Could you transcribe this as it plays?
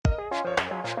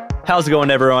How's it going,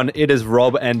 everyone? It is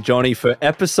Rob and Jonny for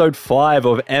episode 5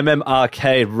 of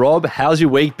MMArcade. Rob, how's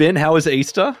your week been? How was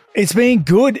Easter? It's been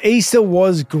good. Easter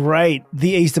was great.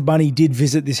 The Easter Bunny did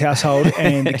visit this household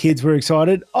and the kids were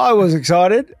excited. I was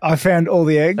excited. I found all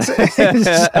the eggs.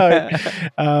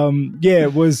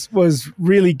 Was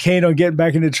really keen on getting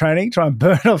back into training, try and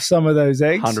burn off some of those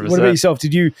eggs. 100%. What about yourself?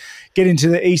 Did you get into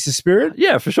the Easter spirit?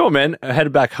 Yeah, for sure, man. I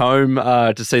headed back home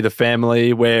to see the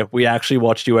family where we actually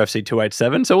watched UFC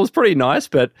 287, so it was pretty nice,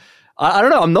 but I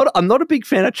don't know. I'm not a big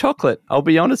fan of chocolate. I'll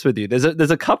be honest with you. There's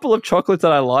a couple of chocolates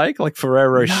that I like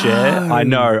Ferrero Rocher.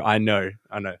 No. I know.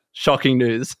 Shocking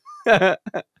news. Are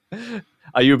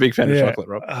you a big fan of chocolate,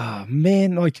 Rob? Oh,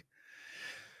 man,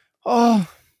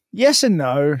 yes and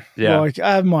no. Yeah.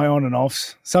 I have my on and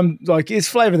offs. Some it's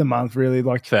flavor of the month, really.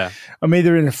 Fair. I'm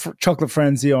either in a chocolate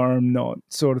frenzy or I'm not,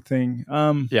 sort of thing.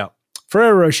 Yeah.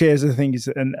 Ferrero Rocher, I think, is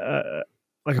a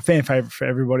fan favorite for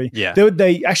everybody. Yeah.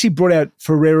 They actually brought out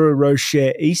Ferrero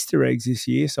Rocher Easter eggs this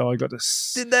year, so I got to.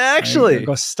 Did they actually? I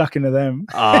got stuck into them.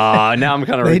 Now I'm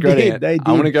kind of regretting it. They did.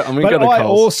 I'm gonna go to I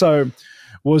Coles. also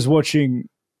was watching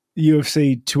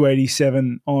UFC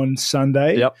 287 on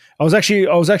Sunday. Yep. I was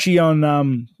actually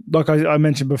on like I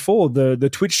mentioned before, the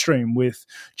Twitch stream with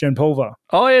Jen Pulver.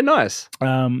 Oh yeah, nice.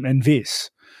 And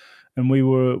Vis. And we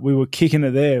were kicking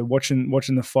it there, watching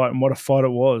the fight, and what a fight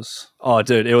it was. Oh,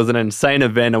 dude, it was an insane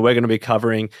event, and we're going to be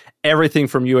covering everything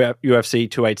from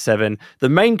UFC 287, the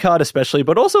main card especially,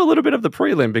 but also a little bit of the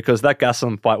prelim, because that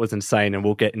Gastelum fight was insane, and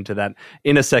we'll get into that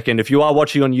in a second. If you are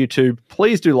watching on YouTube,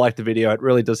 please do like the video. It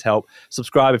really does help.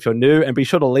 Subscribe if you're new, and be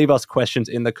sure to leave us questions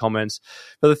in the comments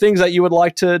for the things that you would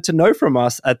like to know from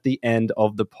us at the end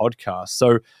of the podcast.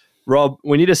 So, Rob,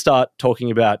 we need to start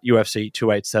talking about UFC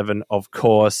 287, of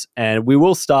course, and we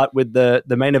will start with the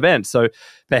main event. So,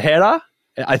 Pereira,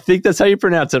 I think that's how you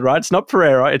pronounce it, right? It's not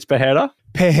Pereira, it's Pereira.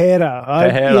 Pereira.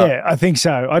 Yeah, I think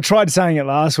so. I tried saying it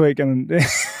last week and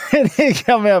it didn't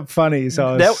come out funny.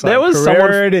 So there was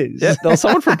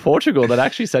someone from Portugal that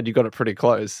actually said you got it pretty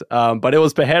close. But it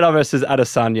was Pereira versus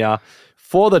Adesanya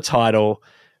for the title.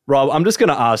 Rob, I'm just going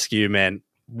to ask you, man,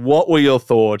 what were your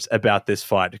thoughts about this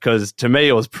fight? Because to me,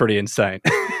 it was pretty insane.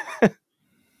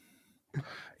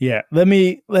 Yeah,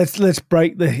 let's get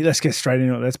straight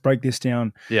into it. Let's break this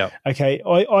down. Yeah. Okay.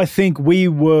 I think we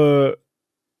were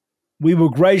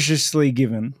graciously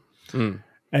given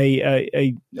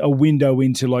a window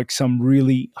into some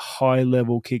really high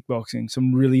level kickboxing,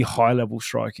 some really high level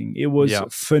striking. It was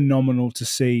phenomenal to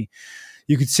see.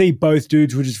 You could see both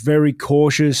dudes were just very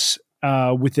cautious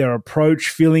with their approach,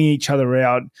 feeling each other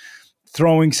out,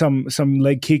 throwing some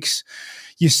leg kicks.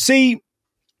 You see,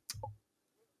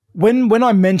 when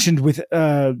I mentioned with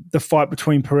the fight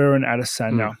between Pereira and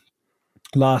Adesanya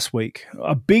last week,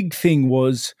 a big thing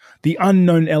was the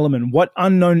unknown element. What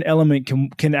unknown element can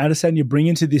Adesanya bring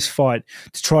into this fight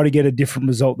to try to get a different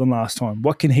result than last time?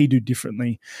 What can he do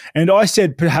differently? And I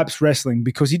said perhaps wrestling,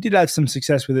 because he did have some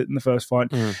success with it in the first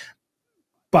fight.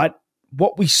 But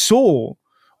what we saw,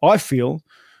 I feel,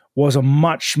 was a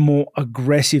much more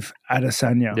aggressive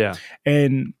Adesanya. Yeah.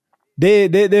 And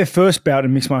their first bout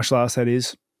in mixed martial arts, that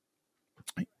is,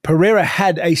 Pereira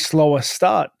had a slower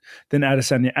start than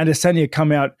Adesanya. Adesanya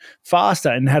come out faster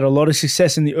and had a lot of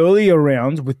success in the earlier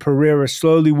rounds, with Pereira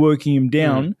slowly working him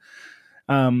down,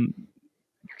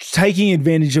 taking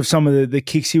advantage of some of the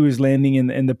kicks he was landing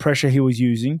and the pressure he was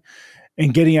using,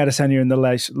 and getting Adesanya in the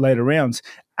later rounds.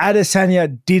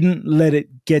 Adesanya didn't let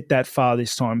it get that far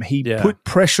this time. He put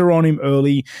pressure on him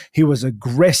early. He was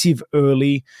aggressive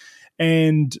early,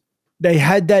 and they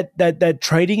had that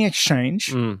trading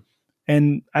exchange,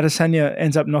 and Adesanya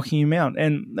ends up knocking him out.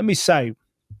 And let me say,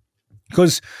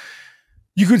 because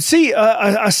you could see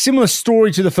a similar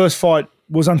story to the first fight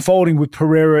was unfolding with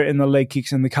Pereira in the leg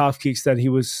kicks and the calf kicks that he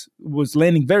was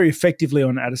landing very effectively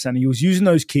on Adesanya. He was using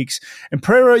those kicks, and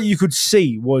Pereira, you could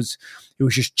see, he was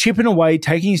just chipping away,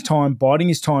 taking his time, biding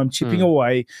his time, chipping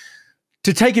away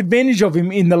to take advantage of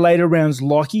him in the later rounds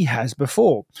like he has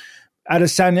before.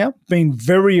 Adesanya being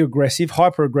very aggressive,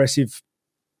 hyper aggressive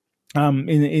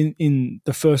in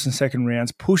the first and second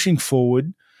rounds, pushing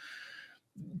forward,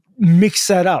 mix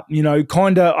that up,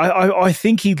 I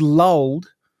think he lulled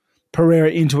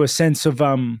Pereira into a sense of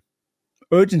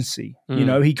urgency.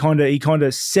 He kind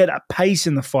of set a pace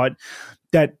in the fight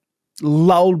that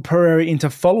lulled Pereira into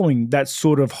following that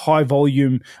sort of high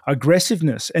volume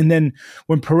aggressiveness. And then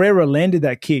when Pereira landed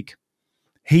that kick,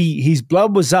 his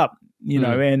blood was up,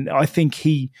 and I think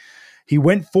he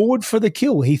went forward for the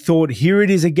kill. He thought, here it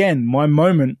is again, my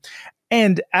moment.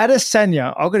 And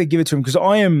Adesanya, I've got to give it to him,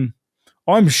 because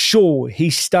I'm sure he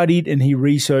studied and he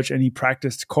researched and he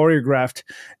practiced, choreographed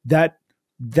that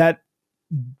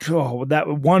that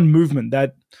one movement,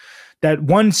 that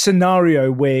one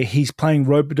scenario where he's playing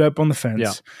rope-a-dope on the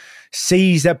fence,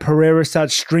 sees that Pereira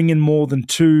starts stringing more than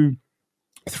 2-3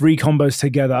 combos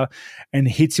together and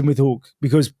hits him with hook,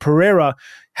 because Pereira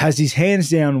has his hands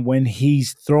down when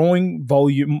he's throwing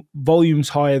volumes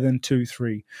higher than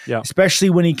 2-3, especially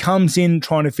when he comes in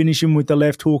trying to finish him with the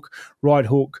left hook, right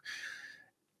hook.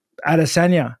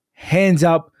 Adesanya, hands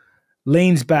up,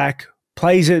 leans back,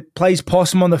 plays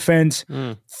possum on the fence,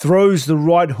 throws the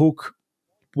right hook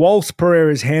whilst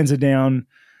Pereira's hands are down,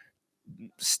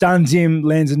 stuns him,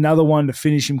 lands another one to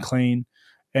finish him clean.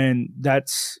 And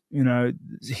that's,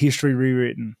 history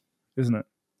rewritten, isn't it?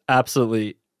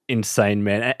 Absolutely insane,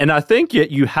 man. And I think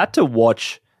you had to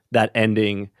watch that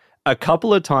ending a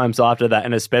couple of times after that,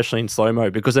 and especially in slow-mo,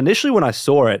 because initially when I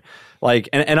saw it,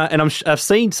 I've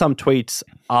seen some tweets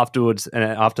afterwards and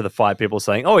after the fight, people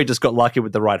saying, "Oh, he just got lucky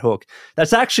with the right hook."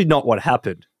 That's actually not what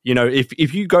happened.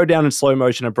 If you go down in slow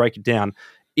motion and break it down,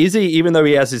 Izzy, even though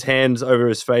he has his hands over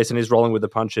his face and he's rolling with the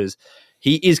punches,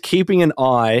 he is keeping an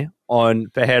eye on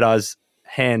Pereira's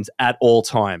hands at all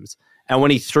times. And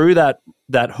when he threw that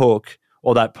hook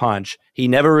or that punch, he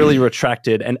never really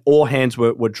retracted, and all hands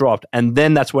were dropped. And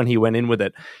then that's when he went in with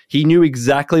it. He knew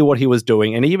exactly what he was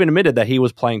doing, and he even admitted that he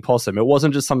was playing possum. It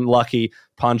wasn't just some lucky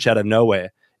punch out of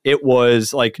nowhere. It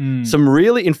was like some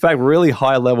really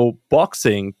high-level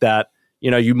boxing that,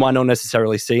 you might not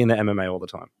necessarily see in the MMA all the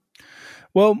time.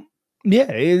 Well, yeah,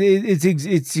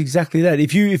 it's exactly that.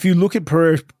 If you look at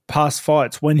Pereira's past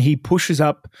fights, when he pushes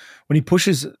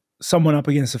someone up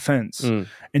against the fence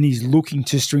and he's looking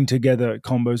to string together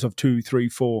combos of 2, 3,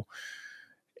 4,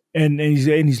 and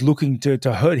he's looking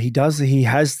to hurt, he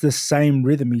has the same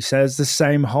rhythm. He says the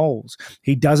same holes.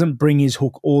 He doesn't bring his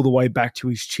hook all the way back to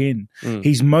his chin.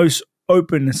 He's most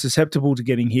open and susceptible to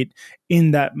getting hit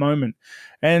in that moment.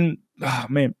 And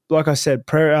man, like I said,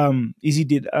 Izzy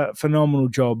did a phenomenal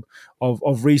job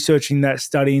of researching that,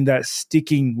 studying that,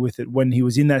 sticking with it when he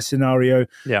was in that scenario,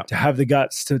 to have the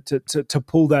guts to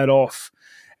pull that off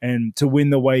and to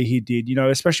win the way he did,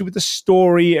 especially with the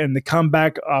story and the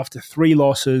comeback after 3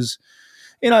 losses.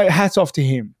 Hats off to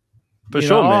him. For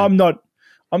sure, man.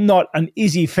 I'm not an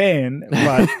Izzy fan,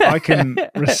 but I can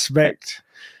respect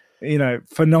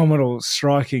phenomenal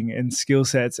striking and skill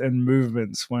sets and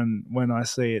movements when I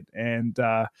see it. And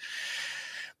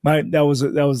mate, that was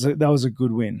a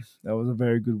good win. That was a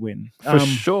very good win. For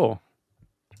sure.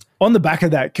 On the back of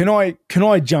that, can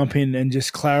I jump in and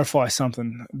just clarify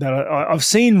something that I've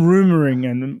seen rumoring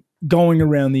and going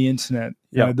around the internet,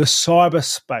 the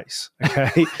cyberspace.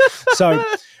 Okay. So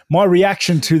my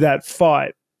reaction to that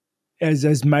fight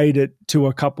has made it to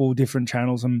a couple of different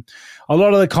channels, and a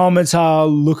lot of the comments are,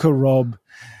 "Look at Rob,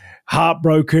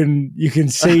 heartbroken. You can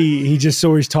see he just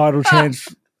saw his title chance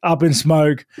up in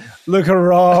smoke. Look at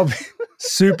Rob,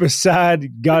 super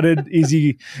sad, gutted.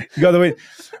 Izzy got the win."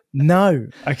 No,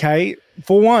 okay.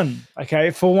 For one,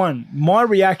 my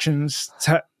reactions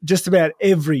to just about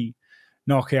every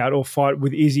knockout or fight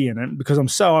with Izzy in it, because I'm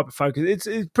so hyper-focused,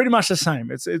 it's pretty much the same.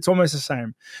 It's almost the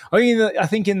same. I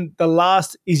think in the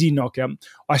last Izzy knockout,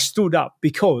 I stood up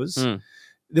because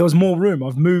there was more room.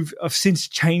 I've since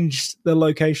changed the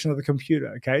location of the computer,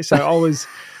 okay? So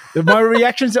my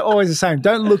reactions are always the same.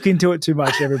 Don't look into it too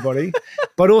much, everybody.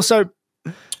 But also,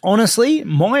 honestly,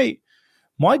 my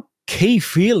key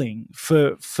feeling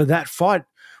for that fight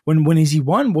when Izzy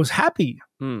won was happy.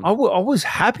 I was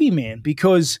happy, man,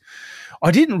 because I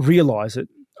didn't realize it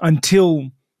until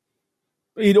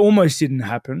it almost didn't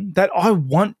happen, that I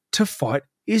want to fight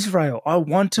Israel. I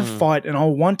want to fight, and I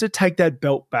want to take that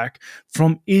belt back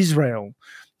from Israel,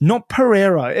 not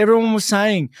Pereira. Everyone was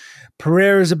saying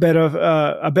Pereira is a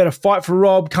better fight for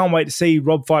Rob. Can't wait to see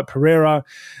Rob fight Pereira.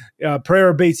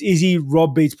 Pereira beats Izzy.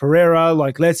 Rob beats Pereira.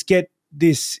 Like, let's get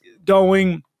this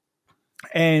going.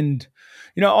 And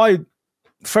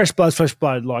fresh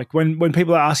blood. Like when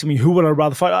people are asking me who would I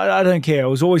rather fight, I don't care. It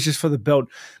was always just for the belt.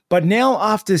 But now,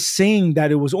 after seeing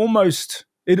that, it was almost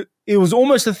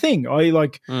a thing. I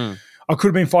could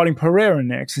have been fighting Pereira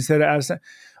next instead of Adesanya.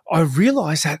 I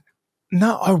realized that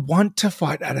no, I want to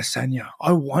fight Adesanya.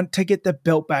 I want to get the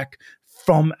belt back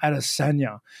from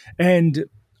Adesanya, and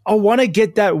I want to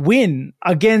get that win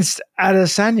against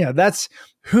Adesanya. That's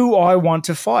who I want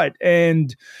to fight,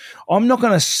 and I'm not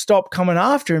going to stop coming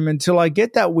after him until I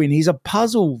get that win. He's a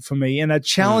puzzle for me and a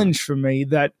challenge for me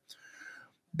that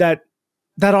I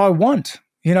want,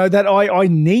 that I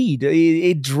need.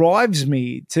 It drives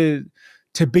me to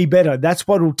be better. That's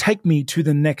what will take me to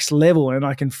the next level, and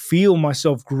I can feel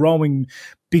myself growing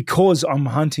because I'm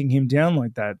hunting him down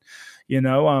like that,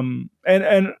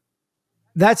 and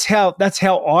that's how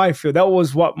I feel. That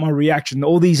was what my reaction,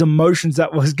 all these emotions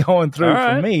that was going through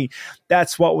for me.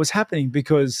 That's what was happening,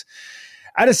 because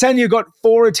Adesanya got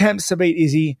 4 attempts to beat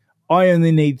Izzy. I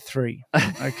only need 3.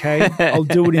 Okay, I'll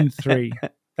do it in 3.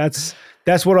 That's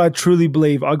what I truly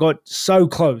believe. I got so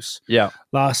close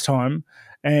last time,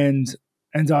 and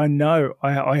I know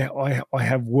I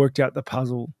have worked out the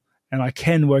puzzle, and I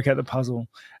can work out the puzzle,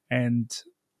 and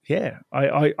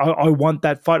I want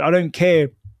that fight. I don't care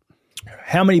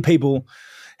how many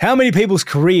people's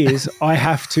careers I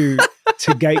have to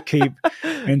gatekeep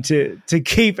and to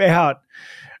keep out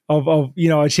of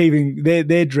achieving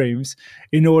their dreams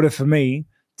in order for me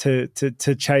to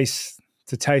chase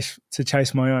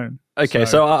my own. Okay,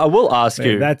 so I will ask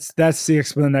you. That's the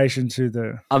explanation to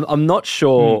the. I'm not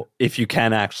sure if you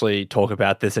can actually talk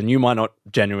about this, and you might not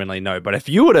genuinely know. But if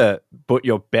you were to put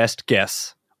your best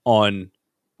guess on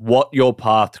what your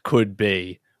path could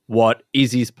be, what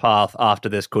Izzy's path after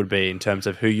this could be in terms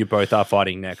of who you both are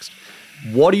fighting next,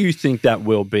 what do you think that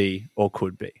will be or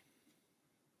could be?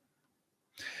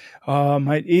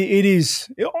 Mate, it is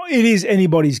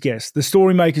anybody's guess. The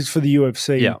story makers for the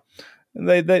UFC,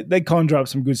 they conjure up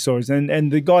some good stories,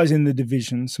 and the guys in the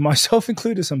divisions, myself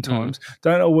included sometimes,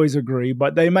 don't always agree,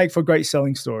 but they make for great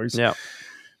selling stories. Yeah.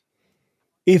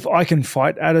 If I can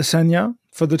fight Adesanya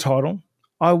for the title,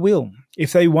 I will.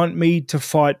 If they want me to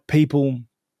fight people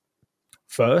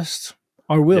first,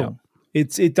 I will. Yeah.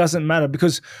 It doesn't matter,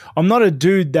 because I'm not a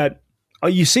dude that.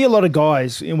 You see a lot of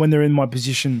guys when they're in my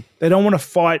position, they don't want to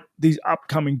fight these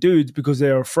upcoming dudes because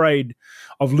they're afraid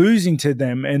of losing to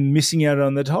them and missing out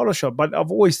on the title shot. But I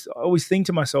always think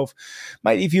to myself,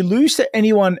 mate, if you lose to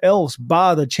anyone else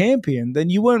bar the champion, then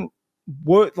you're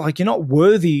not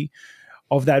worthy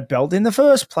of that belt in the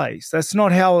first place. That's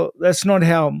not how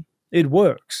it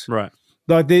works. Right.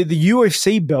 Like the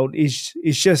UFC belt is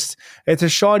just, it's a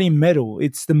shiny metal.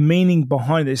 It's the meaning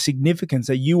behind it, the significance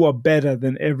that you are better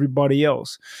than everybody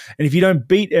else. And if you don't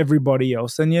beat everybody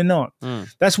else, then you're not.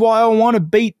 That's why I want to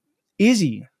beat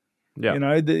Izzy.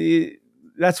 Yeah.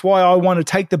 That's why I want to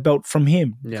take the belt from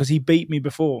him, because he beat me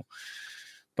before.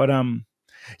 But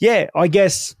I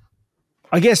guess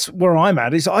where I'm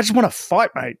at is I just want to fight,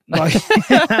 mate. Like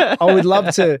I would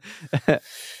love to.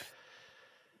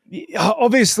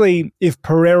 Obviously, if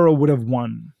Pereira would have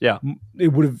won, it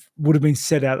would have been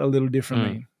set out a little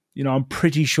differently. I'm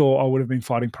pretty sure I would have been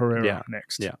fighting Pereira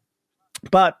next. Yeah,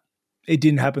 but it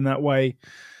didn't happen that way.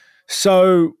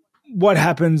 So what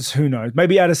happens? Who knows?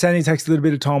 Maybe Adesanya takes a little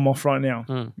bit of time off right now.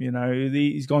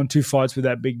 He's gone 2 fights with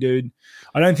that big dude.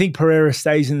 I don't think Pereira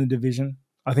stays in the division.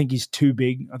 I think he's too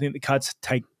big. I think the cuts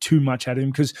take too much out of him,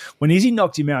 because when Izzy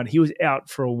knocked him out, he was out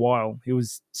for a while. He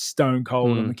was stone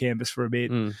cold on the canvas for a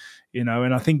bit, and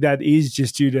I think that is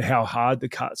just due to how hard the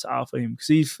cuts are for him,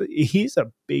 because he's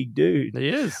a big dude. He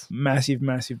is. Massive,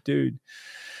 massive dude.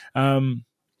 I'd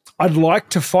like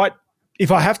to fight,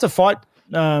 if I have to fight.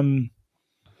 I'd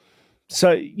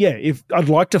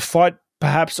like to fight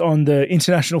perhaps on the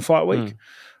International Fight Week.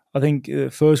 I think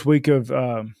first week of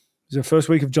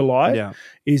July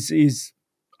is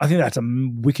I think that's a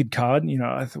wicked card.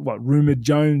 Rumored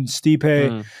Jones,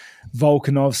 Stipe,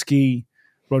 Volkanovski,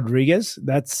 Rodriguez.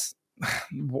 That's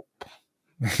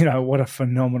what a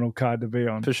phenomenal card to be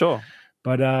on. For sure.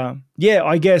 But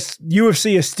I guess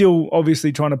UFC are still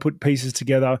obviously trying to put pieces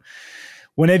together.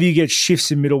 Whenever you get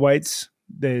shifts in middleweights,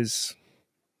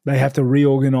 they have to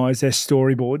reorganize their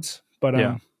storyboards. But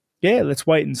let's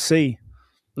wait and see.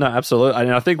 No, absolutely.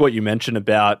 And I think what you mentioned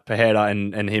about Pereira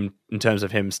and him in terms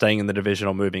of him staying in the division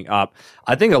or moving up,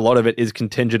 I think a lot of it is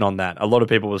contingent on that. A lot of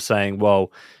people were saying,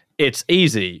 well, it's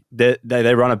easy. They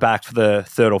run it back for the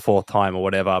 3rd or 4th time or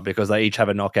whatever because they each have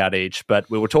a knockout each. But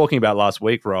we were talking about last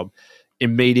week, Rob,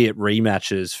 immediate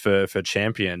rematches for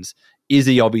champions.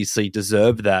 Izzy obviously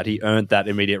deserved that. He earned that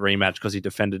immediate rematch because he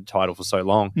defended the title for so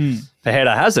long.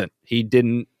 Pereira hasn't. He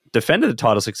didn't defended the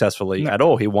title successfully at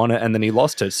all. He won it and then he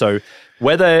lost it. So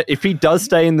if he does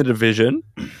stay in the division,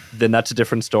 then that's a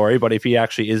different story. But if he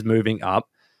actually is moving up,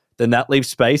 then that leaves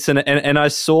space. And I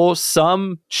saw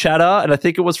some chatter, and I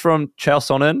think it was from Chael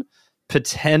Sonnen,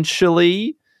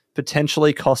 potentially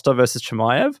Costa versus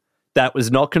Chimaev. That was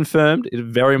not confirmed. It's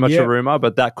very much a rumor,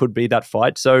 but that could be that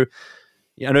fight. So,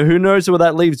 who knows where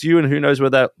that leaves you and who knows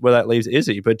where that leaves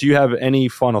Izzy. But do you have any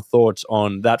final thoughts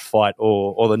on that fight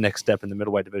or the next step in the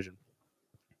middleweight division?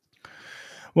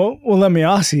 Well, let me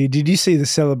ask you, did you see the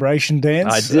celebration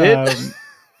dance? I did.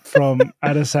 From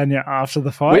Adesanya after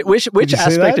the fight? Which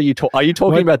aspect are you talking? Are you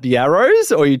talking about the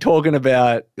arrows or are you talking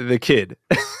about the kid?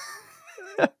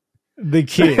 The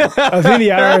kid. I think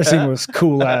the arrow thing was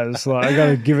cool as. Like, I got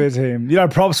to give it to him. You know,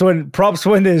 props when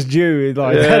there's due.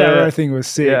 Like, that arrow thing was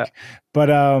sick. Yeah. But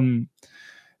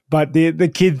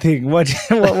the kid thing, what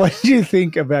do you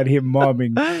think about him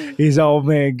mobbing his old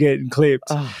man getting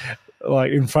clipped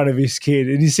like in front of his kid?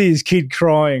 And you see his kid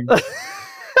crying.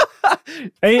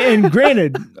 and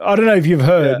granted, I don't know if you've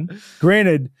heard,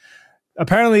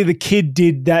 apparently the kid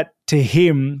did that to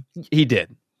him. He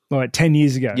did. Like 10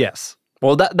 years ago. Yes.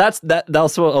 Well, that's what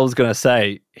I was going to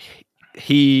say.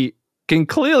 He can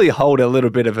clearly hold a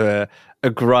little bit of a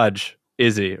grudge,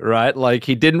 Izzy, right? Like,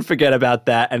 he didn't forget about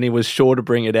that, and he was sure to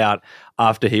bring it out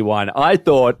after he won. I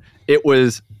thought it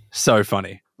was so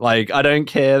funny. Like, I don't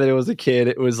care that it was a kid.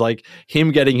 It was like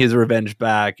him getting his revenge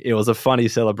back. It was a funny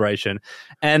celebration.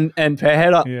 And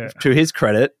Pereira, to his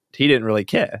credit, he didn't really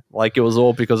care. Like, it was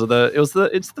all because of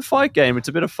it's the fight game. It's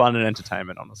a bit of fun and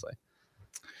entertainment, honestly.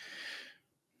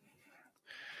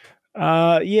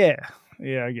 Yeah,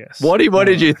 I guess. What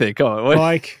did you think? Oh,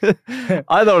 I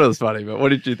thought it was funny, but what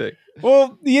did you think?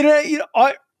 Well,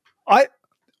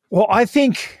 I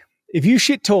think if you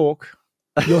shit talk,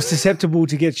 you're susceptible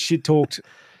to get shit talked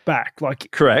back.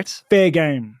 Like, correct, fair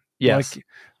game. Yes. Like,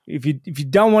 if you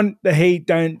don't want the heat,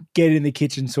 don't get in the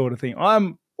kitchen, sort of thing.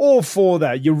 I'm all for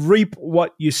that. You reap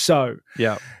what you sow.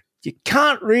 Yeah. You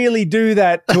can't really do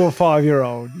that to a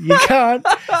 5-year-old. You can't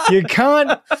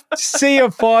see a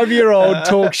 5-year-old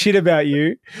talk shit about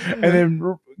you and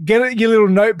then get your little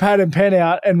notepad and pen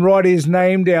out and write his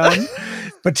name down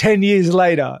for 10 years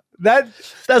later.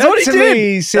 That's what he did.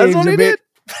 Me seems a bit,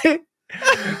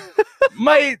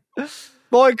 mate.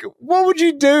 Like, what would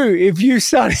you do if you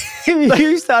started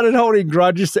holding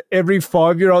grudges to every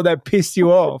 5-year-old that pissed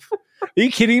you off? Are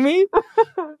you kidding me?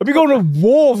 I'll be going to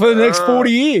war for the next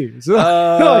 40 years.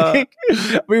 I'll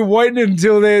be waiting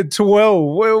until they're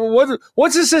 12.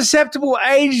 What's a susceptible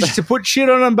age to put shit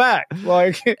on them back?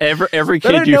 Like, every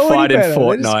kid you fight in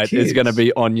Fortnite is going to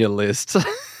be on your list.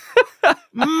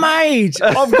 Mate,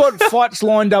 I've got fights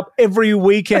lined up every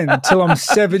weekend till I'm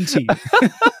 70.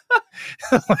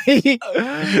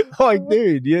 like,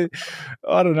 dude,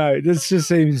 I don't know. This just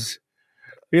seems...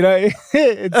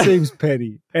 it seems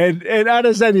petty. And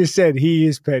Adesanya said he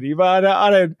is petty, but I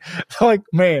don't like,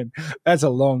 man, that's a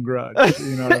long grudge.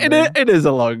 You know what I mean? It is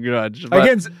a long grudge.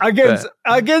 Against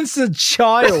a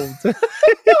child.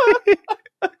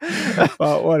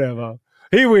 But whatever.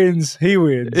 He wins. He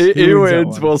wins. He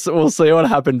wins. We'll see what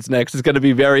happens next. It's going to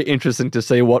be very interesting to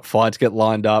see what fights get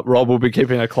lined up. Rob will be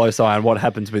keeping a close eye on what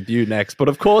happens with you next. But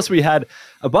of course, we had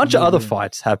a bunch of other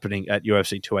fights happening at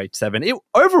UFC 287.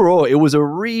 Overall, it was a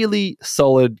really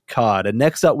solid card. And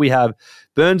next up, we have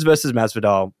Burns versus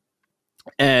Masvidal.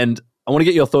 And I want to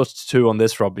get your thoughts too on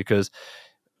this, Rob, because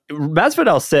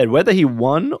Masvidal said whether he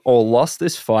won or lost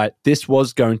this fight, this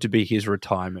was going to be his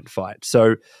retirement fight.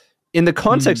 So, in the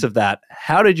context of that,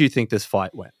 how did you think this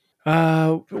fight went?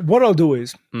 What I'll do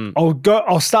is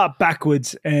I'll start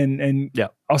backwards and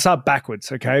I'll start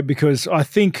backwards, okay? Because I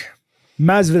think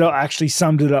Masvidal actually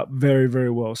summed it up very,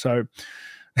 very well. So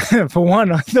for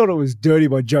one, I thought it was dirty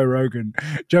by Joe Rogan.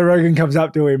 Joe Rogan comes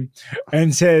up to him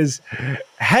and says,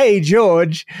 "Hey,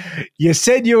 George, you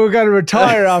said you were going to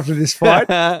retire after this fight."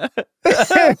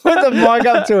 Put the mic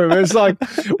up to him. It's like,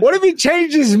 what if he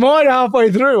changed his mind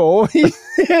halfway through? Or, you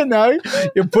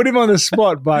put him on the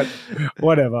spot, but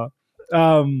whatever.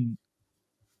 Masvidal,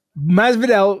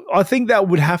 I think that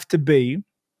would have to be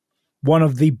one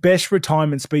of the best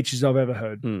retirement speeches I've ever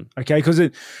heard. Okay, because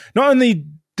it not only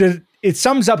it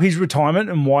sums up his retirement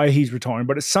and why he's retiring,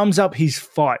 but it sums up his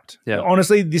fight. Yeah.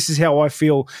 Honestly, this is how I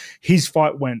feel his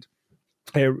fight went.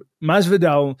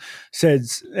 Masvidal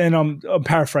says, and I'm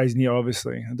paraphrasing here,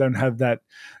 obviously. I don't have that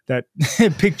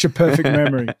picture perfect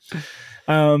memory.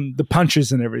 The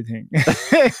punches and everything.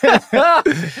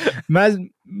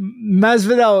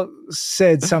 Masvidal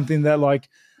said something that, like,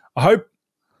 I hope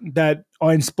that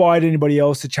I inspired anybody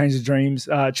else to chase their dreams.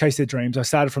 I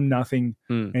started from nothing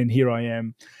and here I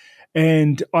am.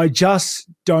 And I just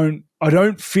don't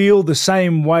feel the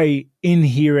same way in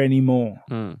here anymore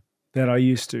that I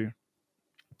used to.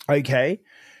 Okay.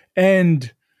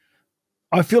 And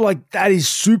I feel like that is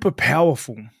super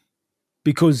powerful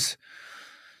because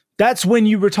that's when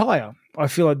you retire. I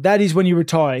feel like that is when you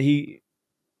retire.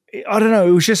 I don't know.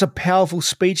 It was just a powerful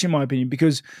speech in my opinion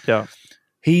because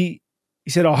he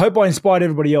said, I hope I inspired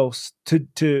everybody else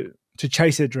to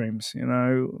chase their dreams,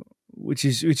 which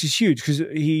is huge because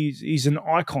he's an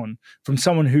icon from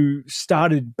someone who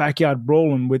started backyard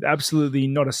brawling with absolutely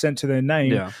not a cent to their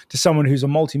name to someone who's a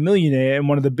multimillionaire and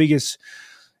one of the biggest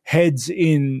heads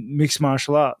in mixed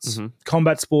martial arts,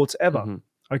 combat sports ever.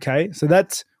 Okay, so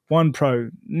that's one pro.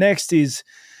 Next is,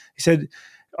 he said,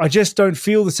 I just don't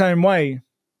feel the same way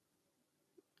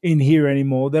in here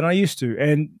anymore than I used to.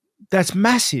 And that's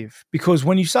massive, because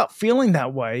when you start feeling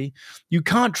that way, you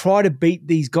can't try to beat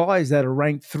these guys that are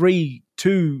ranked 3,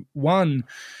 2, 1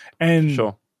 and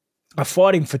are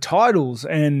fighting for titles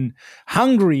and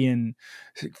hungry and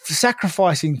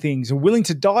sacrificing things and willing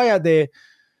to die out there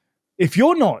if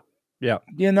you're not. Yeah.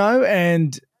 You know,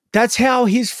 and that's how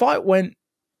his fight went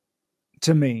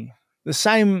to me. The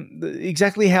same,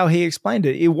 exactly how he explained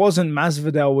it. It wasn't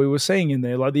Masvidal we were seeing in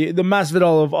there, like the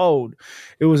Masvidal of old.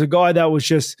 It was a guy that was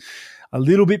just a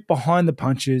little bit behind the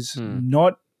punches,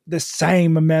 not the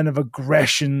same amount of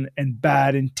aggression and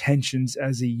bad intentions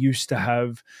as he used to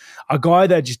have. A guy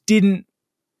that just didn't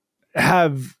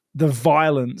have the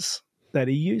violence that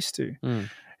he used to.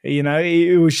 You know,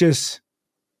 it was just,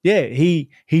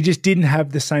 he just didn't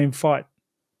have the same fight.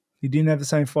 He didn't have the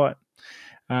same fight.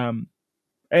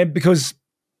 And because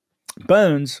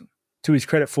Burns, to his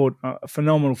credit, fought a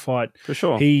phenomenal fight. For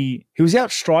sure. He was out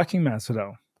striking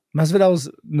Masvidal. Masvidal's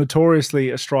notoriously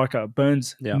a striker.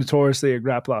 Burns notoriously a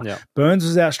grappler. Yeah. Burns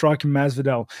was out striking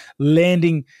Masvidal,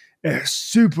 landing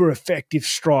super effective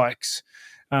strikes.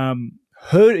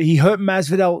 He hurt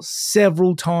Masvidal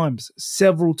several times.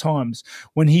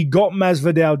 When he got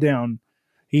Masvidal down,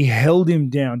 he held him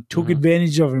down, took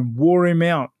advantage of him, wore him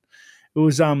out. It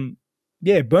was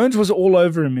Burns was all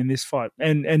over him in this fight.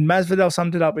 And Masvidal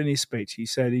summed it up in his speech. He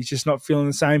said he's just not feeling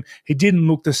the same. He didn't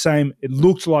look the same. It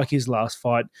looked like his last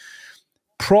fight.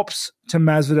 Props to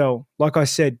Masvidal. Like I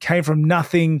said, came from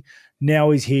nothing.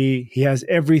 Now he's here. He has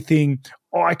everything.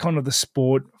 Icon of the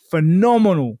sport.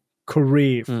 Phenomenal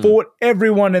career. Fought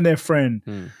everyone and their friend.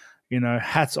 You know,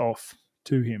 hats off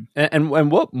to him. And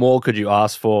what more could you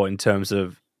ask for in terms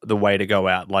of the way to go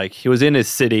out? Like, he was in his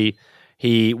city.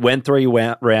 He went 3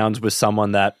 rounds with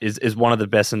someone that is one of the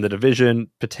best in the division,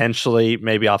 potentially,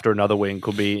 maybe after another win,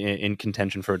 could be in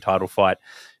contention for a title fight.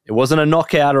 It wasn't a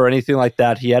knockout or anything like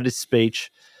that. He had his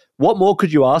speech. What more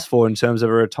could you ask for in terms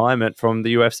of a retirement from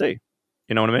the UFC?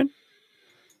 You know what I mean?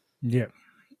 Yeah,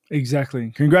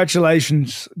 exactly.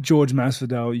 Congratulations, Jorge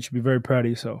Masvidal. You should be very proud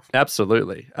of yourself.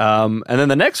 Absolutely. And then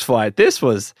the next fight, this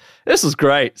was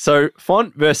great. So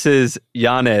Font versus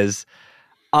Yanez.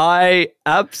 I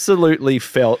absolutely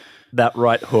felt that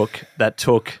right hook that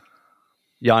took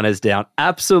Yanez down.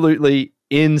 Absolutely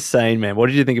insane, man. What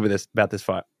did you think about this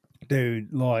fight?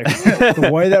 Dude, like the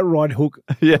way that right hook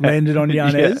landed on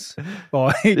Yanez,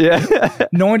 like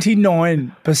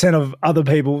 99% of other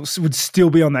people would still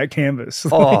be on that canvas.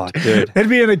 Like, dude. They'd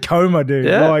be in a coma, dude.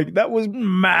 Yeah. Like, that was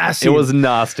massive. It was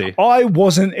nasty. I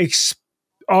wasn't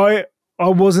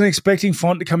expecting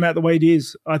Font to come out the way it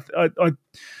is.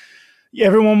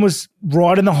 Everyone was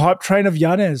riding the hype train of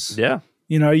Yanez. Yeah.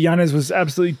 You know, Yanez was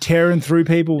absolutely tearing through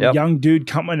people. Yep. Young dude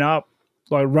coming up,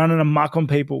 like running amok on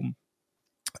people.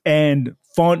 And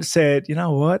Font said, you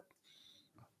know what?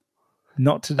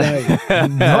 Not today.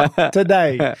 Not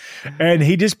today. And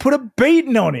he just put a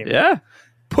beating on him. Yeah.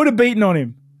 Put a beating on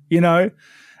him, you know?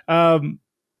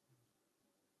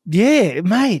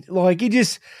 Mate. Like,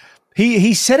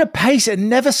 he set a pace and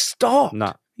never stopped.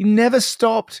 No. He never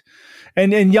stopped.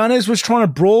 And Yanez was trying to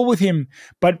brawl with him,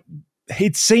 but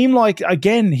it seemed like,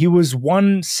 again, he was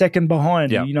 1 second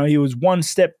behind. Yeah. You know, he was 1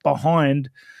 step behind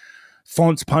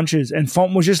Font's punches, and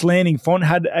Font was just landing. Font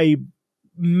had a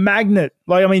magnet.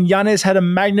 Like, I mean, Yanez had a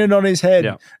magnet on his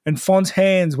head, and Font's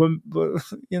hands were,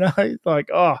 you know, like,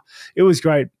 it was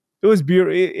great. It was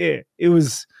beautiful. It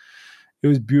was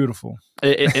beautiful.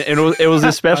 It was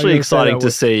especially exciting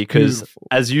to see because,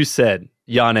 as you said,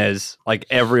 Yanez, like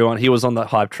everyone, he was on the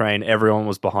hype train. Everyone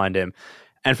was behind him.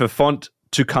 And for Font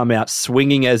to come out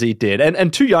swinging as he did,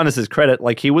 and to Yanez's credit,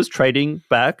 like, he was trading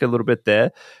back a little bit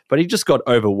there, but he just got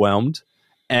overwhelmed.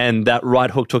 And that right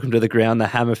hook took him to the ground, the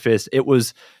hammer fist. It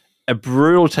was a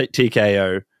brutal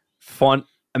TKO. Font,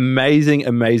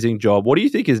 amazing job. What do you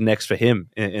think is next for him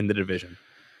in the division?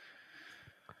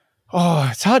 Oh,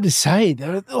 it's hard to say.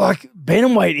 Like,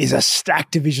 bantamweight is a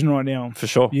stacked division right now. For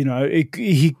sure. You know,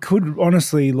 he could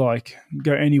honestly, like,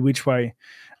 go any which way.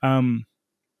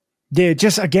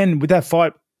 Just again, with that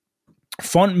fight,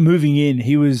 Font moving in,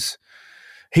 he was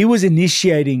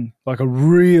initiating, like, a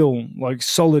real, like,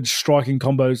 solid striking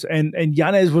combos. And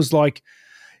Yanez was like,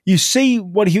 you see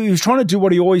what he was trying to do,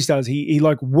 what he always does. He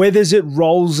like weathers it,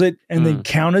 rolls it, and then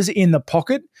counters in the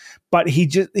pocket. But he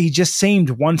just seemed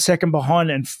 1 second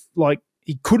behind, and like,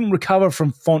 he couldn't recover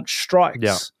from Font's strikes.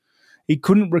 Yeah. He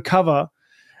couldn't recover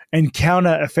and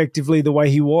counter effectively the way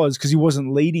he was, because he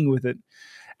wasn't leading with it.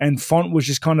 And Font was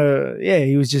just kind of,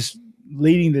 he was just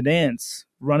leading the dance,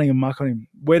 running amok on him.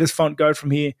 Where does Font go from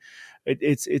here?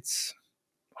 it's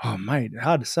oh mate,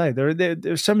 hard to say.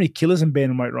 There's so many killers in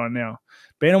bantamweight right now.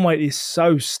 Bantamweight is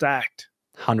so stacked.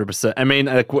 100%. I mean,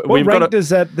 what rank does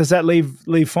that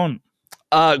leave Font?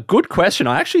 Good question.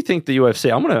 I actually think the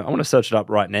UFC. I'm gonna search it up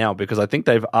right now because I think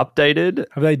they've updated.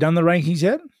 Have they done the rankings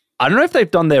yet? I don't know if they've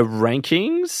done their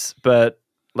rankings, but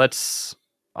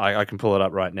I can pull it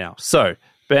up right now. So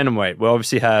bantamweight, we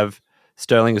obviously have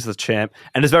Sterling as the champ,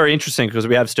 and it's very interesting because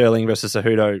we have Sterling versus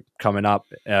Cejudo coming up.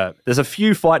 There's a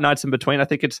few fight nights in between. I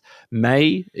think it's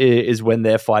May is when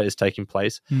their fight is taking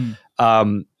place.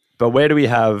 But where do we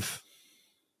have?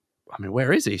 I mean,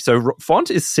 where is he? So Font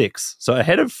is 6. So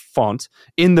ahead of Font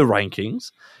in the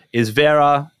rankings is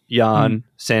Vera, Jan,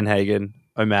 Sandhagen,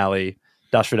 O'Malley,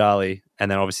 Dashwood Ali, and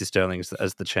then obviously Sterling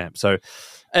as the champ. So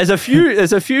there's a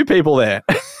few people there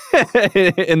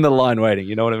in the line waiting.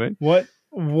 You know what I mean?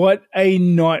 What a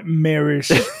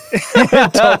nightmarish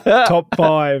top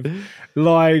 5.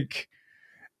 Like,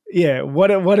 yeah,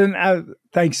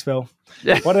 thanks, Phil.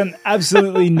 What an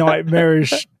absolutely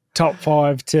nightmarish top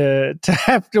 5 to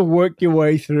have to work your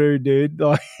way through, dude.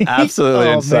 Like,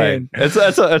 absolutely insane. Man.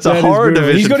 It's a horror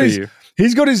division for you.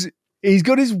 He's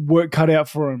got his work cut out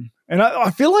for him. And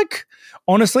I feel like,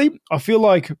 honestly,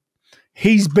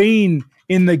 he's been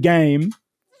in the game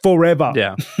forever.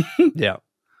 Yeah. Yeah.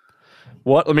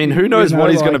 Who knows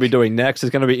what he's going to be doing next? It's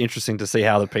going to be interesting to see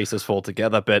how the pieces fall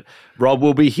together. But Rob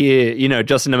will be here,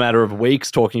 just in a matter of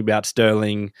weeks talking about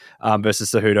Sterling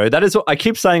versus Cejudo. That is what I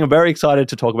keep saying. I'm very excited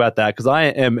to talk about that because I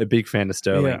am a big fan of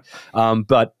Sterling. Yeah.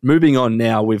 But moving on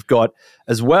now, we've got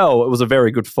as well, it was a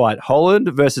very good fight. Holland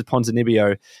versus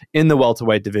Ponzinibbio in the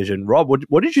welterweight division. Rob,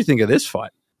 what did you think of this fight?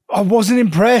 I wasn't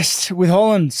impressed with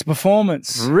Holland's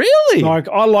performance. Really?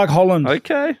 I like Holland.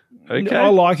 Okay. I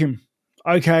like him.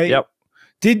 Okay. Yep.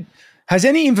 Has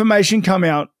any information come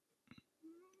out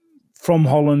from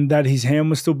Holland that his hand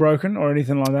was still broken or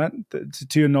anything like that,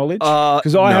 to your knowledge?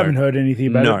 Because I haven't heard anything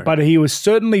about it. But he was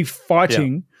certainly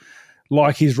fighting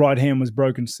like his right hand was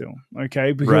broken still.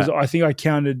 Okay, because I think I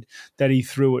counted that he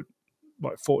threw it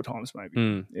like 4 times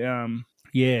maybe.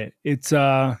 Yeah, it's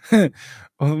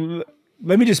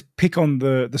let me just pick on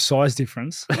the size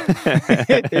difference.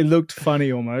 It looked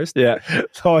funny almost. Yeah.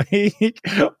 Like,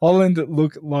 Holland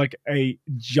looked like a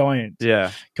giant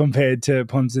compared to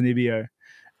Ponzinibbio.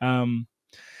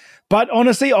 But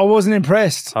honestly, I wasn't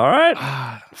impressed. All right.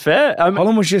 Fair.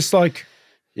 Holland was just like...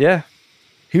 Yeah.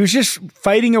 He was just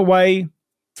fading away,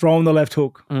 throwing the left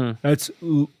hook. That's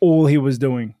all he was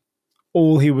doing.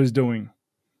 Ponzinibbio,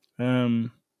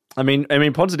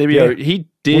 he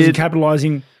wasn't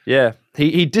capitalizing. Yeah.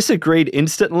 He disagreed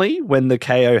instantly when the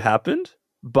KO happened,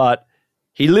 but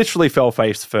he literally fell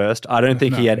face first. I don't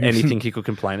think he had anything he could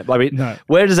complain about. I mean,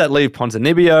 where does that leave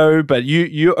Ponzinibbio? But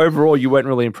you overall, you weren't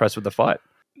really impressed with the fight.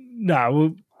 No,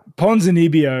 well,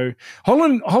 Ponzinibbio,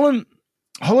 Holland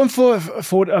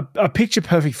fought a picture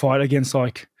perfect fight against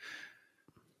I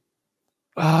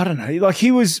don't know,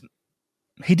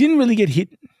 he didn't really get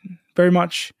hit very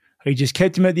much. He just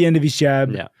kept him at the end of his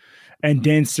jab. Yeah. And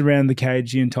danced around the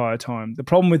cage the entire time. The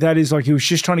problem with that is he was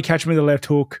just trying to catch him with the left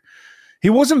hook. He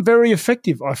wasn't very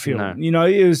effective, I feel. No.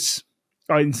 He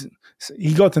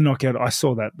got the knockout. I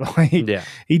saw that.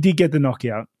 He did get the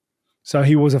knockout. So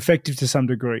he was effective to some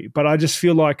degree. But I just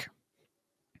feel like,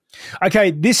 okay,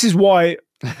 this is why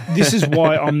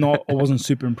I wasn't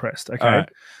super impressed. Okay. All right.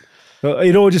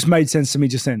 It all just made sense to me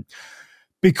just then.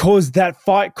 Because that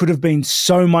fight could have been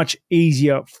so much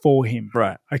easier for him.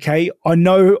 Right. Okay. I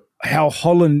know how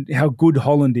good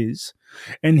Holland is,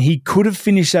 and he could have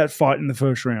finished that fight in the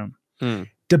first round.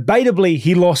 Debatably,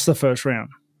 he lost the first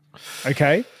round.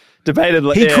 Okay.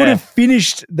 Debatably, he could have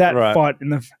finished that fight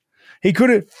he could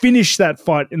have finished that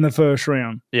fight in the first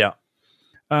round. Yeah.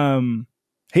 I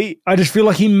just feel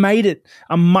like he made it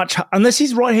unless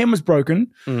his right hand was broken,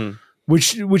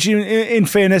 which in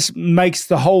fairness makes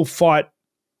the whole fight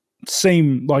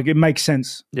seem like it makes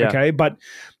sense. Yeah. Okay. But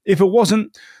if it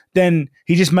wasn't, then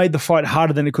he just made the fight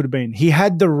harder than it could have been. He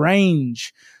had the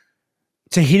range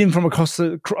to hit him from across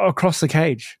the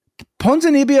cage.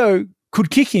 Ponzinibbio could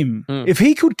kick him. If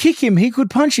he could kick him, he could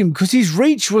punch him because his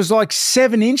reach was like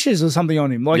 7 inches or something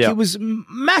on him. It was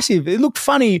massive. It looked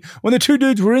funny when the two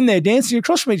dudes were in there dancing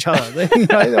across from each other.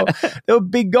 They were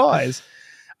big guys.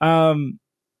 I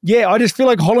just feel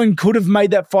like Holland could have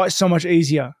made that fight so much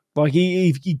easier.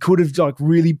 He could have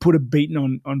really put a beating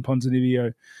on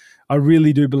Ponzinibbio. I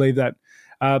really do believe that.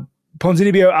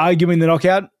 Ponzinibbio arguing the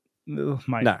knockout,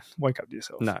 mate, wake up to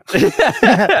yourself. No.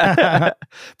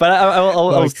 But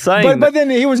I was saying... But then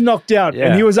he was knocked out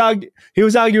and he was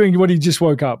arguing when he just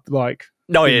woke up.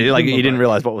 No, yeah, like he didn't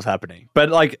realize what was happening. But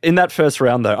like in that first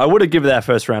round, though, I would have given that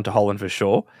first round to Holland for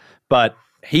sure. But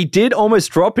he did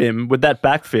almost drop him with that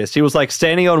back fist. He was like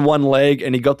standing on one leg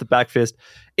and he got the back fist.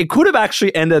 It could have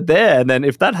actually ended there. And then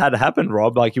if that had happened,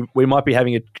 Rob, like we might be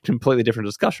having a completely different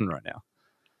discussion right now.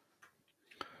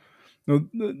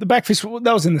 The back fist,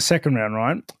 that was in the second round,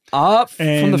 right?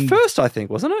 From the first, I think,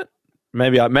 wasn't it?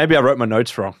 Maybe I wrote my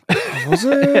notes wrong. Was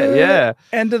it? Yeah.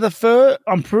 End of the first?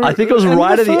 I think it was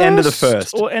right at the end of the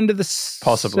first. Or end of the...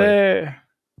 Possibly.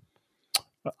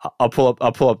 I'll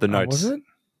pull up the notes. Was it?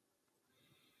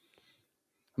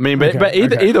 I mean, but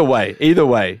either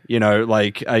way, you know,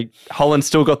 like Holland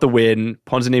still got the win.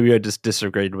 Ponzinibbio just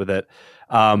disagreed with it.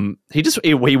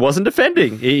 He wasn't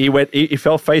defending. He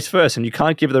fell face first, and you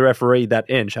can't give the referee that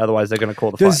inch, otherwise they're going to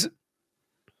call the fight.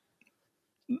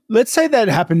 Let's say that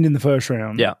happened in the first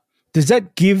round. Yeah. Does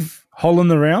that give Holland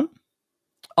the round?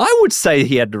 I would say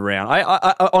he had the round.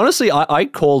 I honestly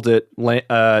called it 10-9,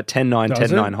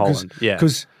 10-9 Holland. Yeah.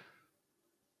 Because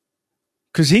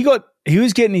he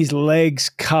was getting his legs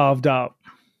carved up.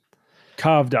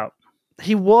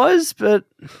 He was, but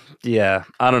yeah,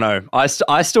 I don't know. I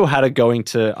still had it going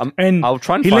to, I'll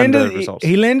try and find the results.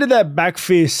 He landed that back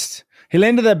fist. He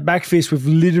landed that back fist with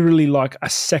literally like a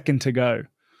second to go.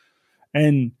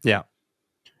 And yeah,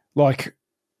 like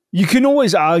you can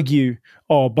always argue,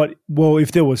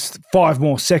 if there was 5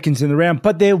 more seconds in the round,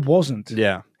 but there wasn't.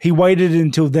 Yeah. He waited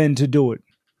until then to do it.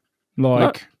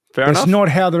 Like, fair enough. That's not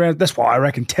how the round, that's why I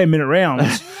reckon 10-minute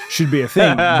rounds should be a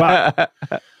thing. But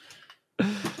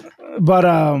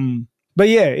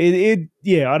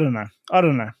yeah, I don't know.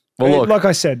 Well, look, like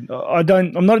I said,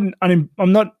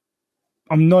 I'm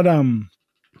not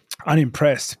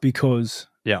unimpressed because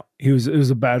it was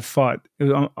a bad fight.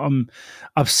 I'm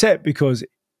upset because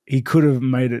he could have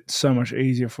made it so much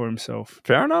easier for himself.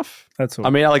 Fair enough. That's all. I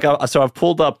mean, so I've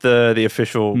pulled up the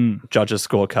official judges'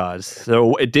 scorecards.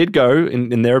 So it did go,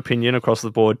 in their opinion, across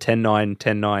the board, 10-9,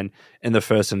 10-9 in the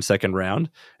first and second round.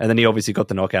 And then he obviously got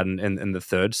the knockout in the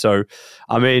third. So,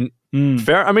 I mean,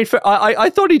 fair. I mean, I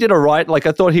thought he did all right. Like,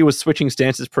 I thought he was switching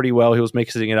stances pretty well. He was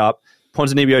mixing it up.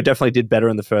 Ponzinibbio definitely did better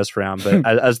in the first round. But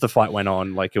as the fight went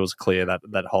on, like, it was clear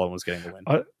that Holland was getting the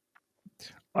win.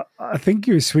 I think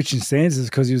he was switching stances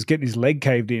because he was getting his leg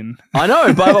caved in. I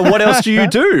know, but what else do you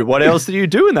do? What else do you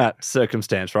do in that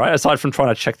circumstance, right? Aside from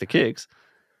trying to check the kicks.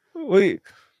 Well,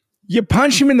 you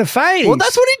punch him in the face. Well,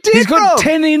 that's what he did, He's got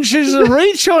 10 inches of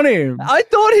reach on him. I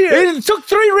thought it took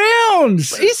 3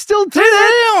 rounds. He still did 3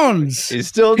 rounds. He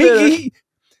still did it.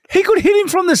 He could hit him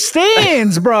from the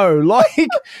stands, bro. Like,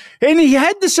 and he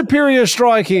had the superior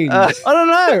striking. I don't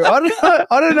know.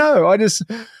 I just,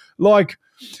 like,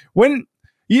 when...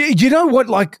 You know what?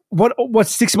 Like what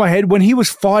sticks in my head when he was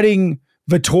fighting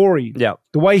Vettori. Yeah,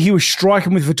 the way he was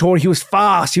striking with Vettori, he was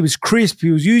fast, he was crisp,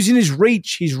 he was using his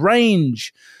reach, his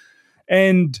range,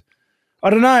 and I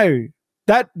don't know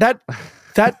that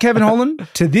Kevin Holland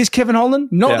to this Kevin Holland,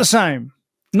 not the same,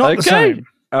 not the same.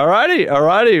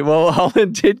 Alrighty. Well,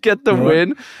 Holland did get the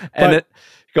win, and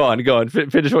go on,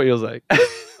 finish what you're saying.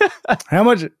 How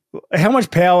much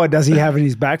power does he have in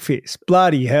his back fist?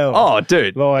 Bloody hell! Oh,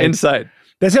 dude, like, insane.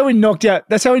 That's how he knocked out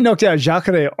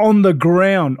Jacare on the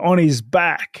ground on his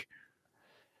back.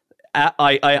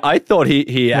 I thought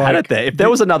he had it there. If there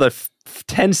was another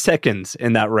 10 seconds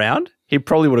in that round, he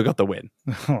probably would have got the win.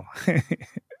 Oh.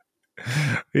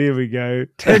 Here we go.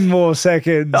 10 more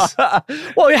seconds.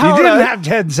 Well, you didn't have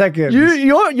 10 seconds.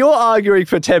 You're arguing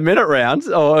for 10-minute rounds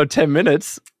or 10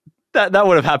 minutes. That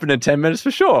would have happened in 10 minutes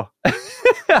for sure.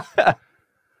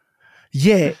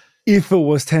 Yeah, if it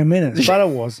was 10 minutes, but it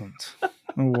wasn't.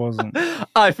 It wasn't.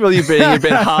 I feel you're being a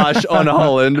bit harsh on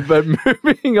Holland, but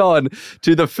moving on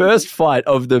to the first fight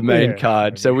of the main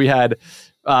card. So we had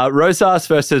Rosas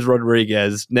versus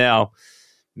Rodriguez. Now,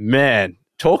 man,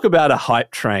 talk about a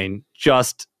hype train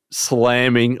just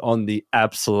slamming on the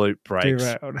absolute brakes.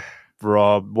 Derailed.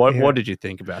 Rob, what did you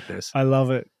think about this? I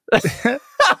love it.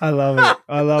 I love it.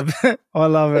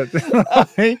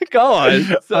 Go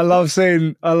on. I love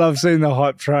seeing the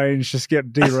hype trains just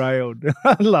get derailed.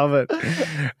 I love it.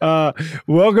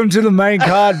 Welcome to the main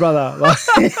card, brother.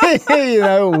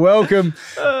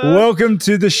 Welcome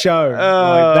to the show.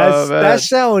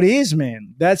 That's how it is,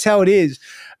 man. That's how it is,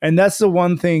 and that's the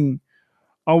one thing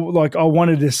I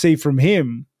wanted to see from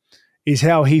him is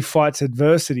how he fights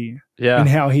adversity and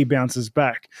how he bounces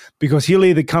back, because he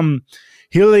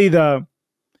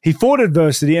fought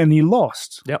adversity and he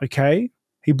lost. Yep. Okay.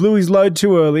 He blew his load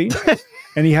too early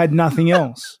and he had nothing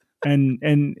else.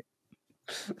 And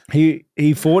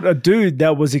he fought a dude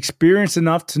that was experienced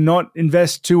enough to not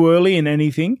invest too early in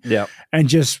anything and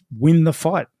just win the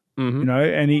fight. you know,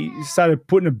 and he started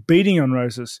putting a beating on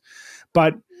Rosas.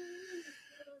 But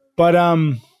like,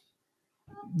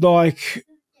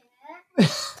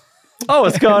 oh,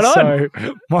 what's going on? So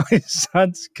my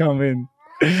son's come in.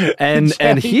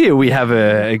 And here we have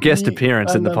a guest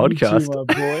appearance in the podcast.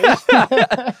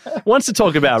 Wants to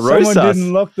talk about Rosas. Someone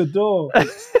didn't lock the door.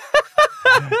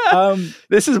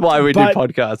 This is why we do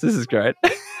podcasts. This is great.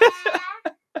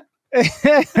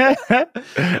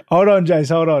 Hold on, Jace.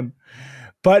 Hold on.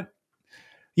 But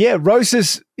yeah,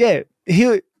 Rosas. Yeah,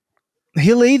 he'll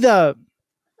either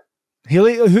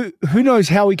who knows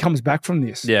how he comes back from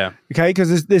this. Yeah. Okay,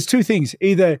 because there's two things.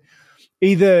 Either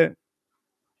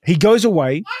he goes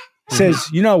away, says,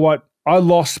 you know what, I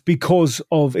lost because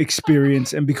of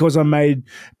experience and because I made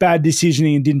bad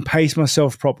decisioning and didn't pace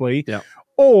myself properly. Yeah.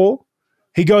 Or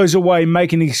he goes away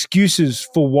making excuses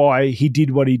for why he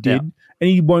did what he did, and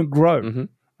he won't grow.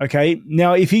 Okay.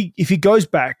 Now, if he goes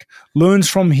back, learns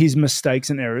from his mistakes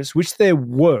and errors, which there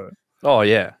were. Oh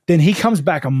yeah. Then he comes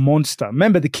back a monster.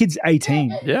 Remember, the kid's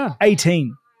 18. Yeah.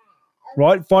 18.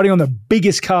 Right? Fighting on the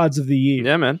biggest cards of the year.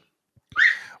 Yeah, man.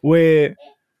 Where,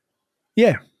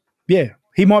 yeah,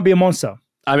 he might be a monster.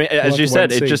 I mean, as you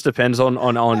said, it just depends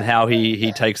on how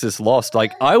he takes this loss.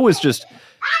 Like, I was just,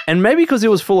 and maybe because he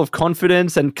was full of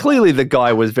confidence, and clearly the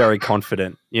guy was very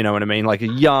confident, you know what I mean? Like,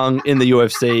 young in the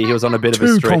UFC, he was on a bit of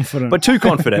a streak. But too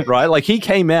confident, right? Like, he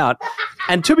came out,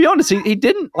 and to be honest, he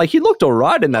didn't, like, he looked all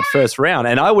right in that first round,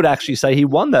 and I would actually say he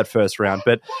won that first round,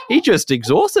 but he just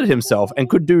exhausted himself and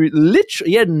could do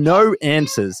he had no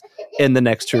answers in the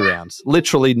next 2 rounds.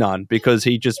 Literally none, because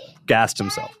he just gassed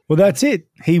himself. Well, that's it.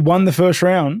 He won the first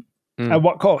round at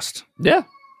what cost? Yeah.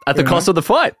 At the cost of the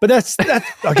fight. But that's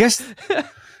I guess,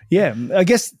 yeah, I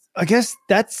guess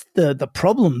that's the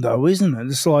problem though, isn't it?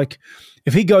 It's like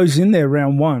if he goes in there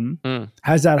round 1,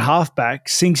 has that halfback,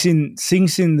 sinks in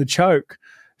the choke,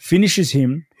 finishes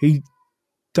him, he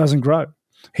doesn't grow.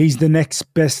 He's the next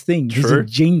best thing. True. He's a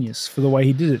genius for the way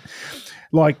he did it.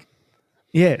 Like,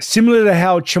 yeah, similar to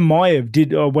how Chimaev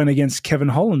did went against Kevin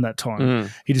Holland that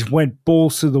time. He just went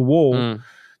balls to the wall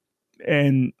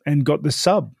and got the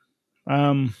sub.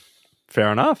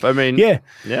 Fair enough. I mean, yeah.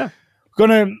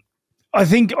 I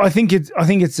think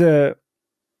it's a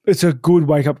good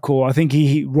wake up call. I think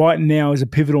he right now is a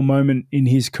pivotal moment in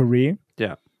his career.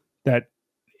 Yeah, that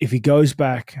if he goes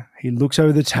back, he looks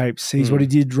over the tapes, sees what he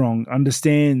did wrong,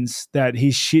 understands that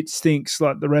his shit stinks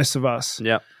like the rest of us.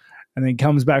 Yeah, and then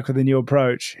comes back with a new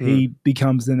approach. He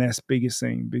becomes the next biggest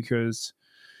thing because.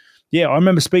 Yeah, I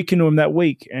remember speaking to him that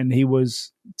week, and he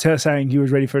was saying he was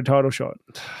ready for a title shot.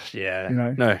 Yeah, you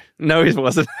know? No, he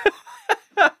wasn't.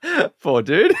 Poor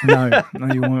dude. No,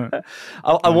 you weren't.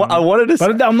 I wanted to,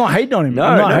 but I'm not hating on him.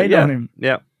 I'm not hating on him.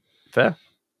 Yeah, fair.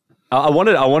 I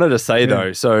wanted to say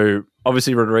though. So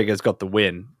obviously Rodriguez got the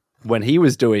win. When he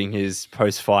was doing his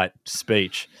post-fight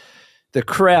speech, the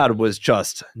crowd was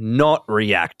just not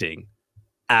reacting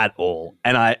at all,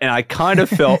 and I kind of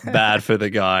felt bad for the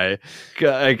guy.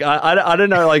 Like, I don't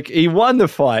know, like he won the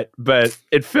fight, but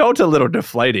it felt a little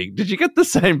deflating. Did you get the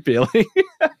same feeling?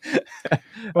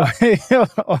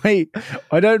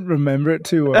 I don't remember it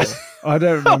too well.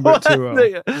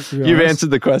 You've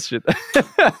answered the question.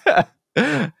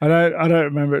 I don't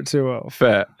remember it too well.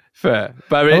 Fair. But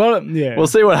I mean, we'll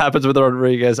see what happens with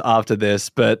Rodriguez after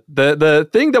this. But the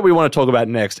thing that we want to talk about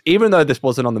next, even though this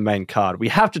wasn't on the main card, we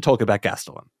have to talk about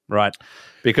Gastelum, right?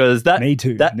 Because that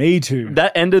ended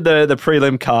the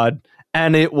prelim card,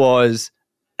 and it was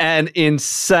an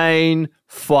insane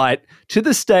fight to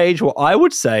the stage where I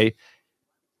would say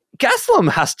Gastelum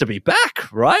has to be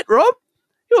back, right, Rob?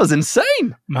 It was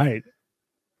insane, mate.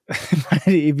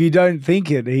 If you don't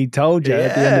think it, he told you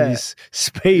at the end of his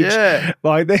speech. Yeah.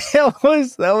 Like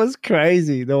that was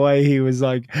crazy. The way he was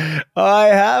like, "I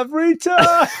have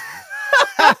returned."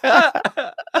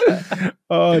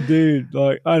 Oh, dude,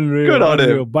 like unreal. Good on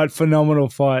him. But phenomenal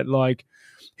fight. Like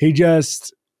he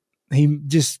just, I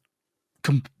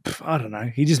don't know.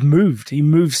 He just moved. He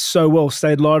moved so well.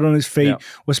 Stayed light on his feet.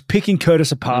 Was picking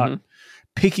Curtis apart.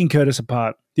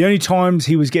 The only times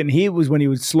he was getting hit was when he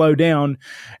would slow down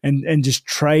and just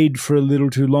trade for a little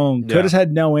too long. Yeah. Curtis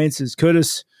had no answers.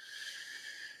 Curtis,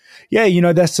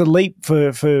 that's a leap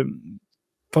for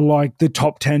like the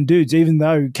top 10 dudes, even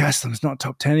though Gastelum's not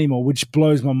top 10 anymore, which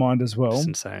blows my mind as well. It's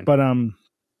insane. But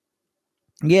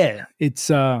it's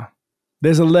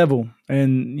there's a level,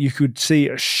 and you could see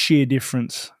a sheer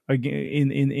difference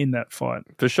in that fight.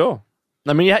 For sure.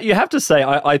 I mean, you have to say,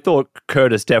 I thought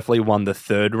Curtis definitely won the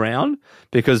third round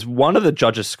because one of the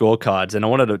judges' scorecards, and I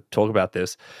wanted to talk about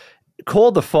this,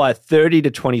 called the fight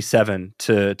 30-27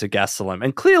 to Gastelum.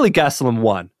 And clearly Gastelum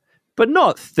won. but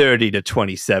not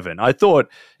 30-27. I thought,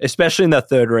 especially in that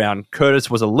third round,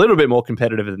 Curtis was a little bit more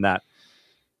competitive than that.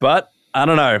 But I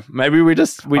don't know. Maybe we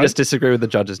just disagree with the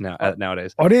judges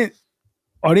nowadays. I didn't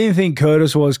think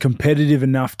Curtis was competitive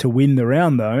enough to win the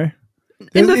round, though.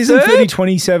 Isn't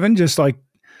 30-27 just like?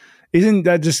 Isn't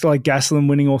that just like Gastelum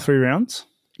winning all 3 rounds?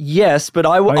 Yes, but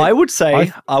I would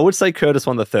say Curtis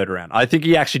won the third round. I think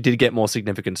he actually did get more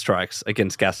significant strikes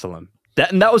against Gastelum.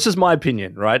 That was just my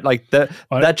opinion, right? Like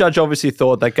that judge obviously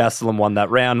thought that Gastelum won that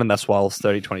round, and that's why it was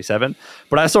 30-27.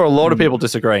 But I saw a lot of people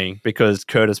disagreeing because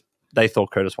they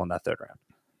thought Curtis won that third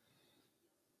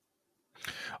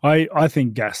round. I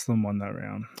think Gastelum won that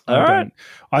round. All right.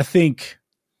 I think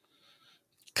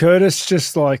Curtis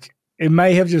just like, it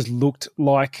may have just looked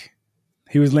like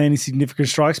he was landing significant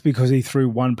strikes because he threw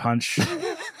one punch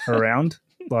around.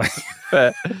 Curtis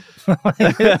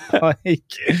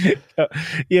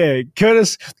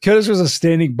was a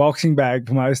standing boxing bag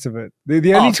for most of it.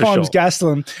 The only times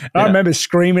Gastelum, I remember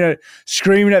screaming at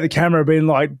the camera, being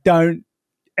like, "Don't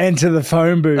enter the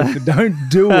phone booth, don't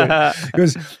do it,"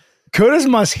 because Curtis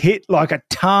must hit like a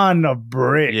ton of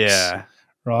bricks. Yeah,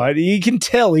 right. You can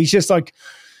tell he's just a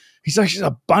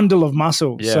bundle of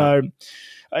muscle. Yeah. So,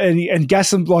 and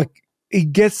Gastelum, like, he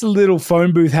gets a little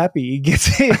phone booth happy. He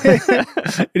gets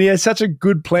and he has such a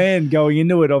good plan going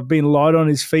into it of being light on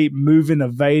his feet, moving,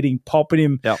 evading, popping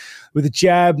him with a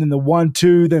jab, then the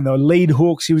 1-2, then the lead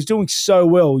hooks. He was doing so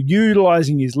well,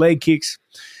 utilizing his leg kicks.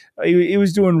 He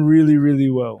was doing really, really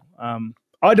well.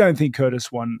 I don't think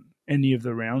Curtis won any of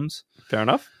the rounds. Fair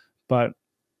enough. But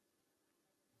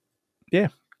yeah,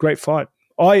 great fight.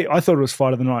 I thought it was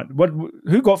fight of the night.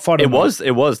 Who got fight of the night?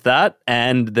 It was that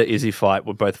and the Izzy fight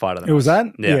were both fight of the night. It was that?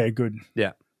 Yeah, good.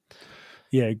 Yeah.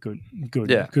 Yeah, good.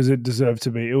 Yeah. Because it deserved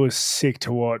to be. It was sick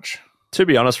to watch. To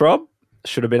be honest, Rob,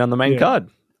 should have been on the main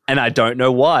card. And I don't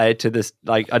know why I just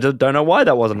don't know why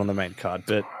that wasn't on the main card,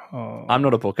 but I'm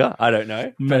not a booker. I don't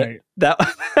know. Mate. But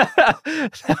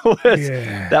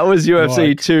that was UFC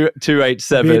like,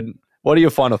 287. What are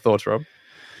your final thoughts, Rob?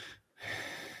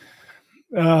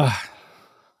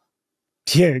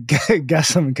 Yeah,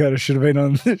 Gastelum and Curtis should have been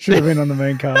on the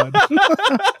main card.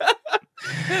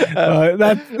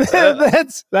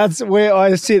 That's where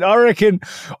I sit. I reckon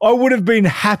I would have been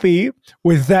happy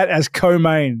with that as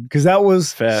co-main because that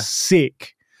was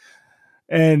sick.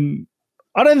 And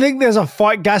I don't think there's a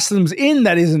fight Gastelum's in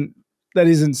that isn't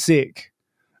sick.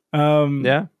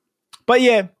 Yeah, but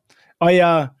yeah,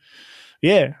 the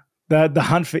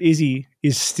hunt for Izzy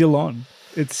is still on.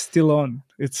 It's still on.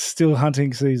 It's still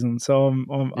hunting season. So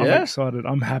I'm excited.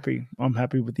 I'm happy. I'm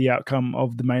happy with the outcome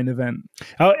of the main event.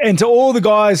 And to all the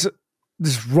guys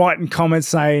just writing comments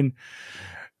saying,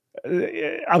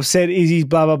 upset, Izzy's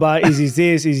blah, blah, blah, Izzy's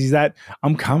this, Izzy's that.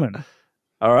 I'm coming.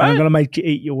 All right. I'm going to make you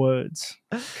eat your words.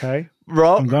 Okay?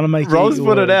 Rob, I'm going to make you Rob's eat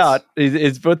your put words. it out.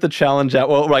 He's put the challenge out.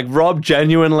 Well, like Rob,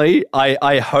 genuinely,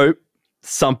 I hope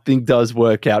something does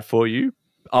work out for you.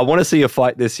 I want to see a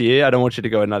fight this year. I don't want you to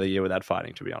go another year without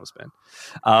fighting, to be honest, man.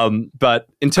 But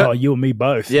in terms, you and me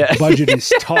both. Yeah, the budget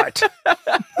is tight,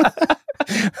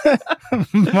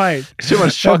 mate. Too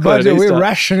much chocolate. We're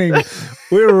rationing.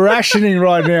 We're rationing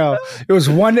right now. It was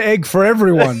one egg for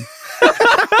everyone.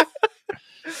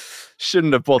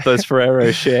 Shouldn't have bought those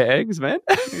Pereira share eggs, man.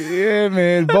 Yeah,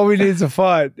 man. Bobby needs a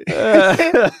fight.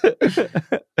 But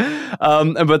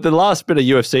the last bit of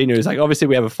UFC news, like obviously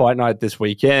we have a fight night this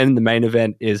weekend. The main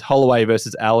event is Holloway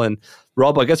versus Allen.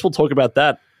 Rob, I guess we'll talk about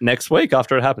that next week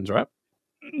after it happens, right?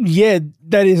 Yeah,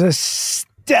 that is a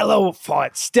stellar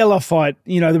fight.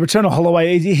 You know, the return of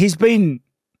Holloway, he's been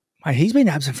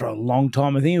absent for a long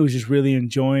time. I think he was just really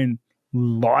enjoying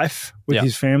life with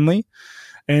his family.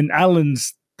 And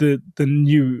Allen's the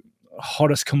new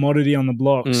hottest commodity on the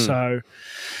block. So,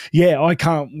 yeah, I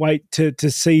can't wait to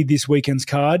see this weekend's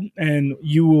card, and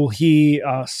you will hear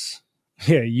us.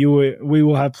 Yeah, we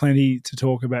will have plenty to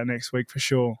talk about next week for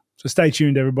sure. So stay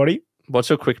tuned, everybody. What's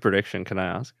your quick prediction, can I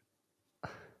ask? I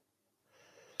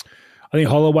think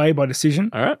Holloway by decision.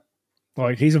 All right.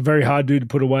 Like, he's a very hard dude to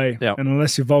put away. Yeah. And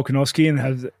unless you're Volkanovski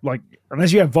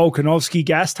unless you have Volkanovski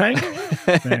gas tank,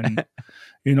 then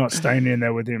you're not staying in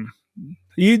there with him.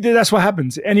 That's what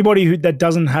happens. Anybody that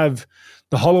doesn't have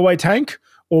the Holloway tank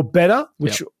or better,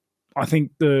 which I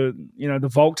think the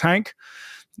Volk tank,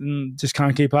 just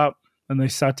can't keep up, and they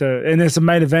start to. And it's a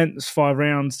main event. It's 5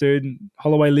 rounds, dude.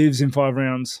 Holloway lives in 5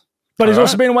 rounds, but he's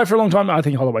also been away for a long time. I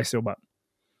think Holloway still, but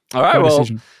All right, well,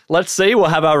 let's see. We'll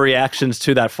have our reactions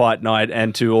to that fight night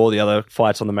and to all the other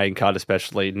fights on the main card,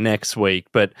 especially next week.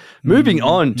 But moving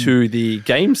on to the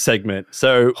game segment.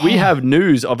 So we have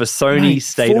news of a Sony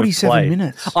State of Play. 47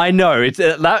 minutes. I know. It's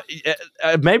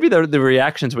maybe the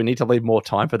reactions, we need to leave more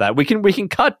time for that. We can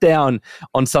cut down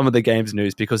on some of the games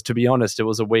news because, to be honest, it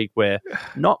was a week where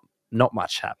not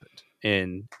much happened.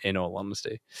 In all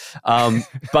honesty,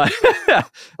 but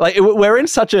like we're in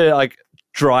such a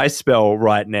dry spell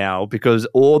right now because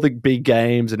all the big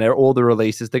games and all the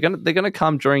releases they're gonna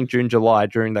come during June, July,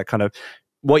 during that kind of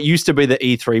what used to be the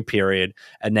E3 period,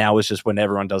 and now it's just when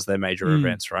everyone does their major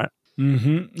events, right?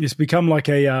 Mm-hmm. It's become like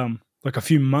a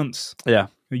few months,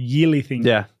 a yearly thing.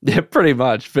 Yeah, pretty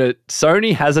much. But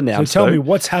Sony has announced. So tell me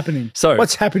what's happening. So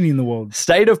what's happening in the world?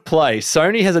 State of Play.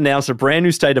 Sony has announced a brand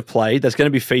new State of Play that's going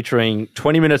to be featuring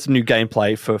 20 minutes of new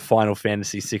gameplay for Final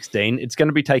Fantasy 16. It's going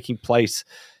to be taking place.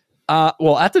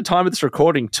 At the time of this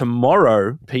recording,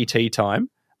 tomorrow PT time,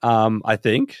 I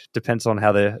think, depends on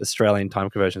how the Australian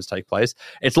time conversions take place.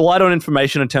 It's light on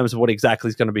information in terms of what exactly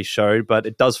is going to be showed, but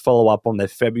it does follow up on their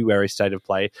February State of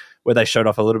Play where they showed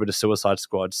off a little bit of Suicide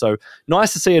Squad. So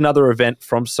nice to see another event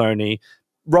from Sony.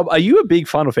 Rob, are you a big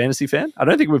Final Fantasy fan? I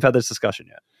don't think we've had this discussion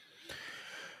yet.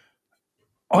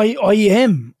 I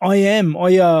am.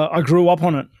 I grew up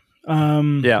on it.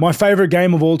 My favorite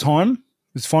game of all time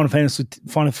is Final Fantasy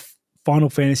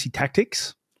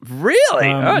Tactics. Really?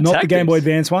 Not Tactics. The Game Boy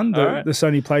Advance one, the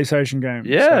Sony PlayStation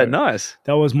game. Yeah, so nice.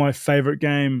 That was my favorite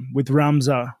game with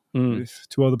Ramza, with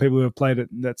two other people who have played it.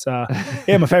 That's my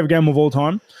favorite game of all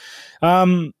time.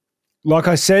 Like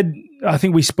I said, I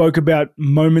think we spoke about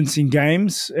moments in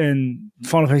games and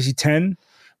Final Fantasy X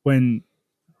when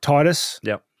Titus,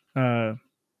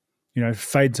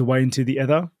 fades away into the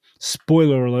ether.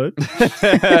 Spoiler alert.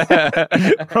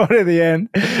 Right at the end.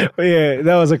 But yeah,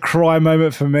 that was a cry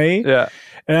moment for me. Yeah.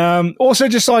 Also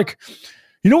just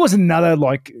what's another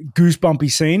goosebumpy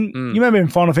scene? You remember in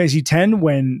Final Fantasy X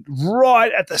when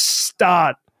right at the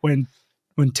start when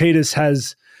Titus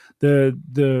has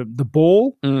the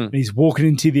ball and he's walking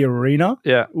into the arena.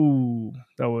 Yeah. Ooh,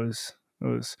 that was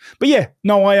but yeah,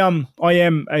 no, I am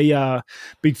a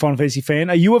big Final Fantasy fan.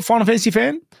 Are you a Final Fantasy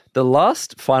fan? The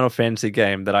last Final Fantasy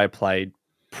game that I played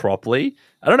properly,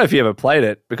 I don't know if you ever played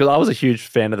it because I was a huge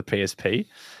fan of the PSP.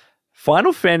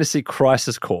 Final Fantasy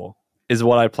Crisis Core is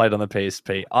what I played on the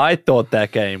PSP. I thought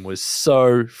that game was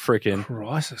so freaking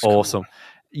awesome.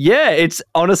 Yeah, it's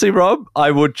honestly, Rob, I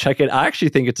would check it. I actually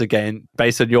think it's a game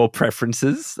based on your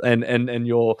preferences and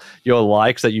your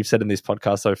likes that you've said in this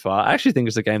podcast so far. I actually think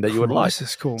it's a game that you would like.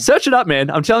 Crisis Core. Search it up, man.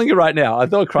 I'm telling you right now. I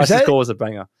thought Crisis Core was a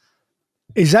banger.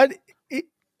 Is that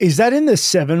in the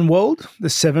 7 world? The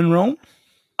 7 realm?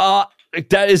 I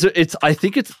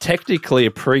think it's technically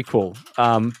a prequel.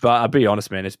 But I'll be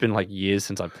honest, man, it's been years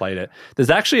since I played it. There's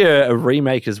actually a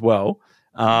remake as well.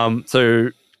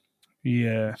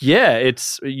 Yeah,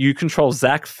 it's you control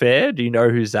Zack Fair. Do you know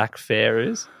who Zack Fair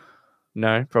is?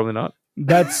 No, probably not.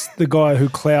 That's the guy who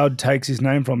Cloud takes his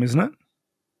name from, isn't it?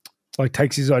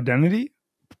 Takes his identity?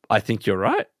 I think you're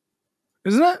right.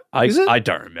 Isn't it? I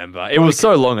don't remember. It was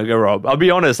so long ago, Rob. I'll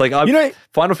be honest.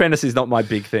 Final Fantasy is not my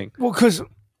big thing. Well, because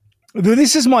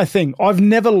this is my thing. I've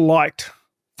never liked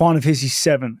Final Fantasy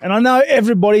 7. And I know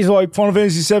everybody's like, Final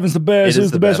Fantasy 7's the best. It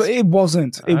was the best. It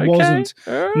wasn't. It wasn't.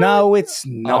 No, it's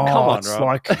not. Oh, come on, it's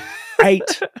Rob.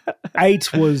 8.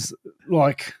 8 was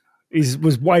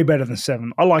was way better than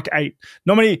 7. I like 8.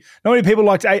 Not many people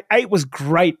liked 8. 8 was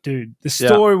great, dude. The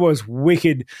story was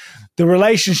wicked. The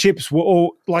relationships were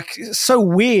all so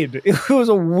weird. It was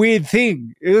a weird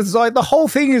thing. It was the whole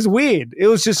thing is weird. It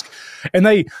was just, and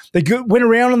they went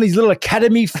around on these little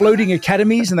floating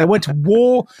academies, and they went to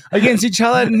war against each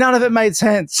other. None of it made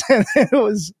sense.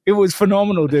 it was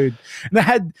phenomenal, dude.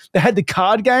 And they had the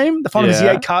card game, the Final Fantasy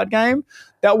 8 card game.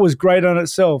 That was great on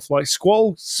itself.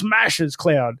 Squall smashes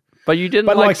Cloud. But you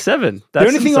didn't like 7. That's the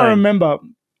only thing I remember,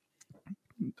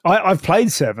 I've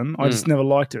played 7. I just never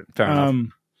liked it. Fair enough.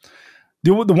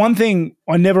 The one thing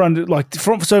I never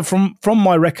from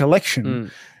my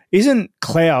recollection, isn't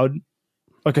Cloud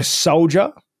a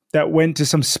soldier that went to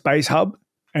some space hub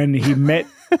and he met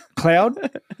Cloud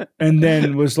and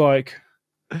then was and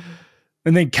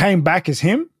then came back as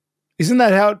him? Isn't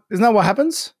that what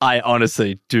happens? I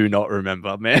honestly do not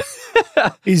remember, man.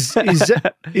 Is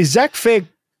Zack Fair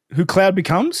who Cloud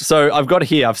becomes? So I've got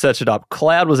here, I've searched it up.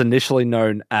 Cloud was initially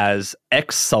known as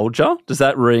ex-soldier. Does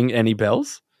that ring any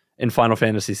bells in Final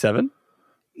Fantasy 7?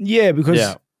 Yeah,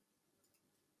 because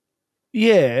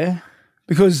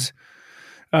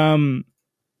isn't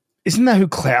that who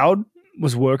Cloud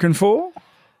was working for?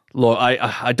 Look,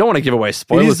 I don't want to give away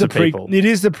spoilers to people. It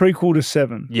is the prequel to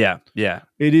 7. Yeah.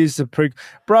 It is the prequel.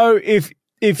 Bro, if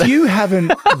you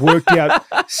haven't worked out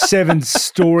 7's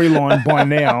storyline by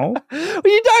now... Well,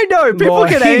 you don't know. People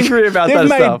get angry about that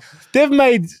stuff.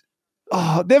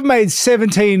 They've made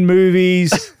 17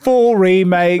 movies, 4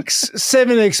 remakes,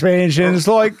 7 expansions.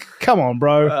 Like, come on,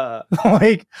 bro.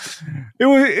 Like,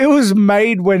 it was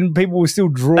made when people were still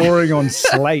drawing on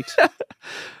slate.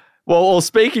 Well,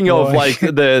 speaking of like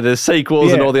the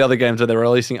sequels and all the other games that they're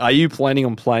releasing, are you planning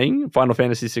on playing Final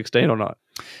Fantasy 16 or not?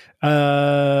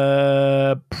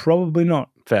 Probably not.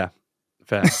 Fair.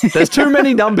 There's too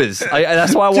many numbers.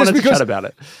 That's why I wanted to chat about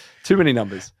it. Too many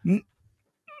numbers.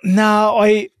 No,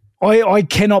 I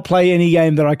cannot play any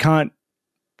game that I can't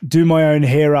do my own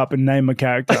hair up and name my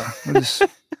character.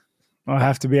 I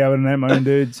have to be able to name my own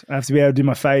dudes. I have to be able to do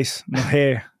my face, my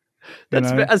hair.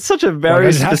 That's such a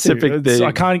very specific thing.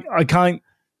 I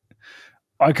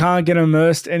can't get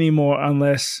immersed anymore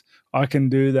unless I can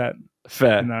do that.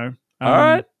 Fair. You know.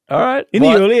 All right. In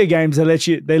the earlier games, they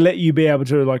let you be able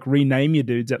to like rename your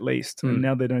dudes at least. And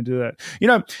now they don't do that. You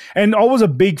know, and I was a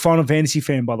big Final Fantasy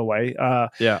fan, by the way.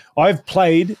 I've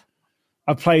played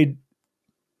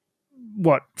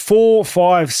what 4,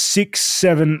 5, 6,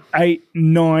 7, 8,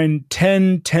 9,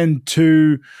 10, 10,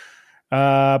 2.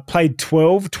 Played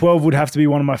 12. 12 would have to be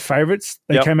one of my favorites.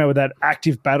 They came out with that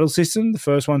active battle system, the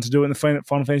first one to do it in the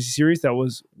Final Fantasy series. That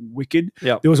was wicked.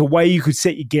 Yep. There was a way you could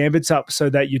set your gambits up so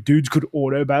that your dudes could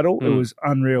auto battle. It was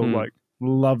unreal. Like,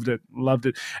 loved it.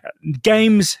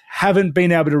 Games haven't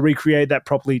been able to recreate that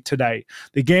properly today.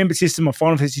 The gambit system of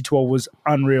Final Fantasy 12 was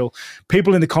unreal.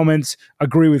 People in the comments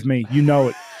agree with me. You know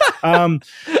it.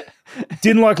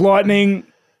 Didn't like Lightning.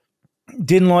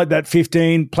 Didn't like that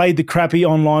 15. Played the crappy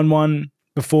online one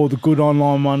before the good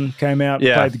online one came out.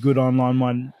 Yeah. Played the good online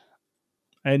one.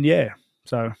 And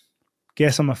so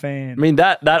guess I'm a fan. I mean,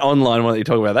 that online one that you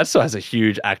talk about, that still has a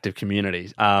huge active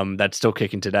community that's still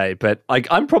kicking today. But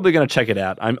I'm probably going to check it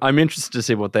out. I'm interested to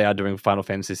see what they are doing with Final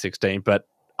Fantasy 16, but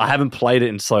I haven't played it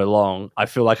in so long. I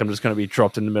feel like I'm just going to be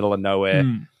dropped in the middle of nowhere.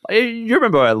 You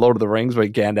remember Lord of the Rings where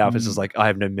Gandalf is just like, I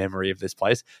have no memory of this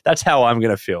place. That's how I'm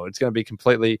going to feel. It's going to be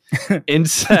completely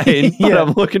insane, but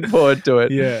I'm looking forward to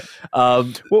it. Yeah.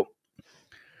 Well,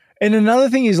 and another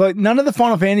thing is like none of the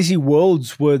Final Fantasy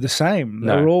worlds were the same.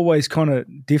 They were always kind of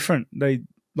different. They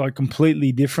like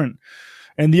completely different.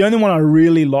 And the only one I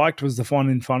really liked was the one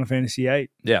in Final Fantasy 8.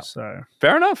 Yeah. So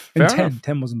fair enough. And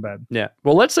 10 wasn't bad. Yeah.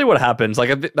 Well, let's see what happens.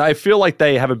 Like, I feel like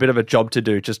they have a bit of a job to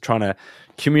do, just trying to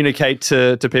communicate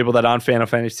to people that aren't Final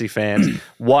Fantasy fans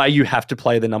why you have to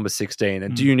play the number 16,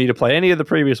 and do you need to play any of the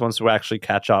previous ones to actually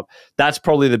catch up? That's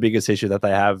probably the biggest issue that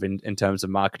they have in terms of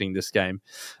marketing this game.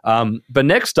 But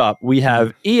next up, we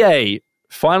have EA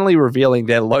finally revealing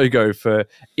their logo for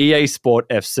EA Sport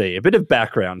FC. A bit of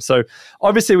background. So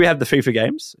obviously we have the FIFA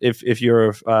games, if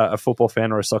you're a football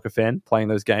fan or a soccer fan playing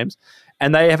those games,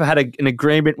 and they have had an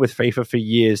agreement with FIFA for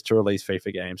years to release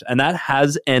FIFA games, and that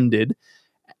has ended.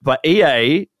 But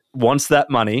EA wants that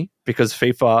money because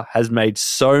FIFA has made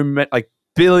so many, like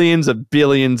billions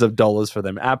of dollars for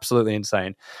them. Absolutely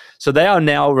insane. So they are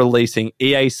now releasing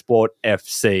EA Sport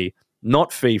FC, not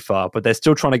FIFA, but they're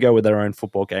still trying to go with their own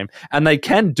football game. And they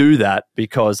can do that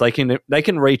because they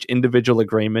can reach individual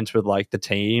agreements with like the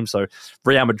team, so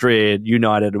Real Madrid,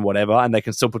 United and whatever, and they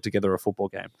can still put together a football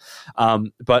game.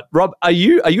 But Rob, are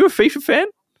you a FIFA fan?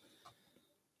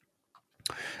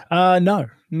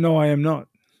 No, I am not.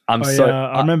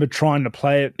 I remember trying to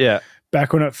play it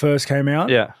back when it first came out.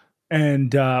 Yeah.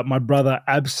 And my brother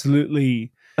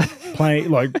absolutely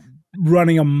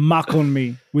running amok on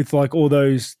me with like all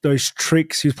those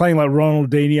tricks. He was playing like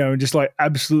Ronaldinho and just like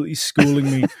absolutely schooling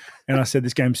me. And I said,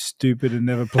 this game's stupid and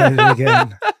never played it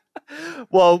again.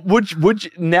 Well, would you,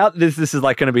 now this is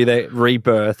like going to be the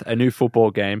rebirth, a new football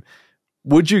game.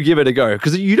 Would you give it a go?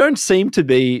 Because you don't seem to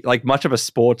be like much of a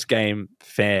sports game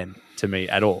fan to me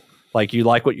at all. Like you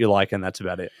like what you like and that's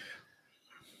about it.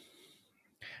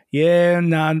 Yeah,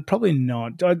 no, probably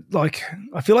not.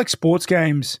 I feel like sports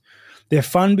games, they're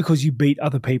fun because you beat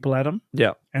other people at them.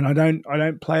 Yeah. And I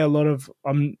don't play a lot of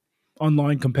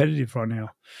online competitive right now.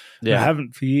 Yeah. I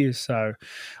haven't for years, so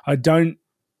I don't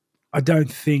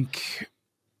think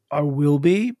I will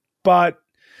be, but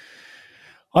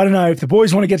I don't know if the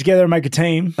boys want to get together and make a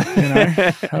team,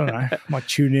 I don't know. Might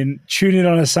tune in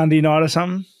on a Sunday night or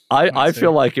something. I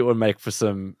feel like it would make for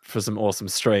some awesome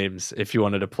streams if you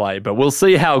wanted to play, but we'll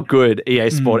see how good EA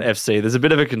Sport FC. There's a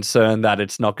bit of a concern that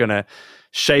it's not going to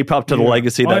shape up to the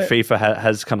legacy that FIFA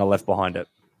has kind of left behind it.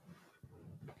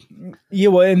 Yeah,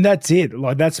 well, and that's it.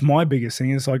 Like that's my biggest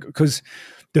thing. It's like because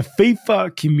the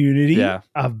FIFA community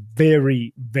are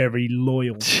very, very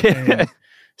loyal and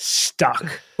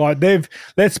stuck. Like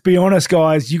let's be honest,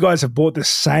 guys, you guys have bought the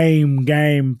same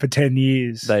game for 10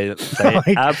 years. They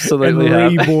absolutely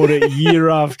and rebought it year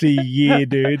after year,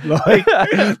 dude. Like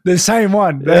the same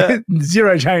one.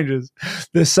 Zero changes.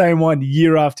 The same one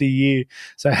year after year.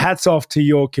 So hats off to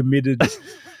your committed.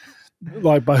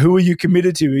 Like, but who are you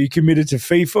committed to? Are you committed to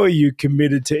FIFA or are you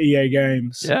committed to EA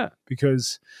Games? Yeah.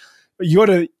 Because you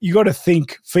got to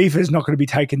think FIFA is not going to be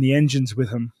taking the engines with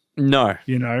them. No.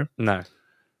 You know? No.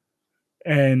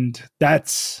 And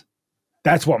that's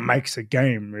what makes a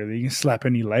game, really. You can slap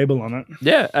any label on it.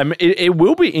 Yeah, I mean, it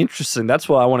will be interesting. That's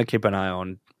what I want to keep an eye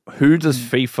on. Who does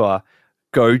FIFA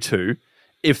go to?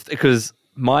 Because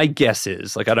my guess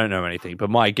is, like, I don't know anything, but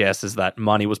my guess is that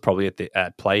money was probably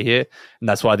at play here, and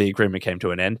that's why the agreement came to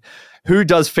an end. Who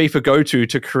does FIFA go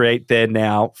to create their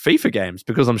now FIFA games?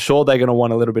 Because I'm sure they're going to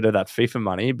want a little bit of that FIFA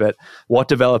money, but what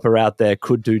developer out there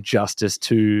could do justice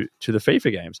to the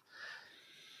FIFA games?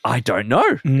 I don't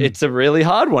know. It's a really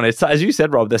hard one. It's, as you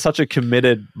said, Rob, they're such a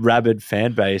committed, rabid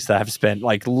fan base that have spent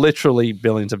like literally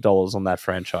billions of dollars on that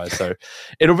franchise. So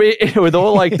it'll be with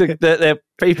all like their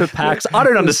FIFA packs. I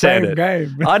don't understand it.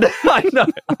 Game. I know.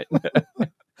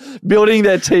 Building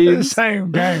their teams.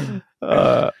 Same game.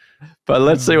 But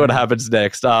let's see what happens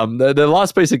next. The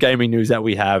last piece of gaming news that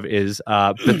we have is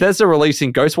Bethesda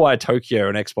releasing Ghostwire Tokyo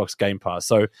on Xbox Game Pass.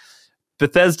 So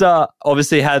Bethesda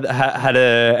obviously had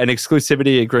an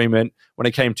exclusivity agreement when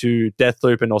it came to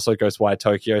Deathloop and also Ghostwire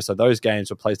Tokyo. So those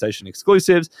games were PlayStation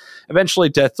exclusives.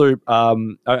 Eventually,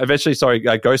 Ghostwire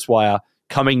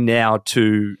coming now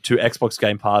to Xbox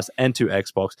Game Pass and to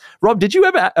Xbox. Rob, did you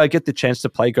ever get the chance to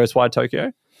play Ghostwire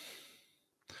Tokyo?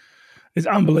 It's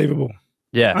unbelievable.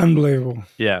 Yeah, unbelievable.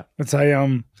 Yeah, it's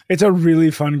a really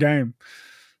fun game.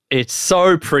 It's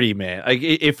so pretty, man. Like,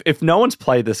 if no one's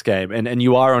played this game and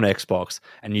you are on Xbox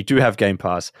and you do have Game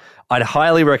Pass, I'd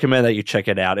highly recommend that you check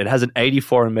it out. It has an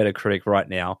 84 on Metacritic right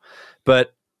now,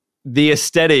 but the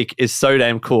aesthetic is so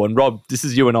damn cool. And Rob, this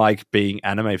is you and I being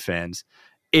anime fans.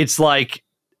 It's like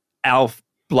our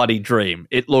bloody dream.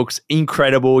 It looks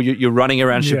incredible. You're running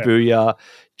around Shibuya,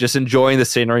 just enjoying the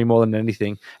scenery more than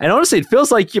anything. And honestly, it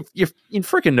feels like you're in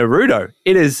freaking Naruto.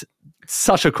 It is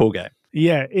such a cool game.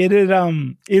 Yeah,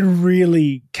 it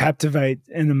really captivates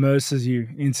and immerses you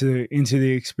into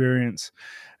the experience,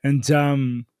 and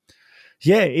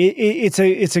it's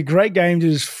a great game to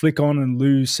just flick on and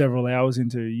lose several hours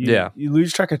into. You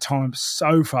lose track of time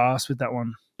so fast with that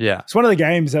one. Yeah, it's one of the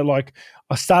games that, like,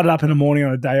 I started up in the morning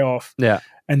on a day off. Yeah.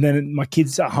 And then my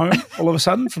kids are home all of a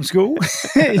sudden from school.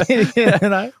 You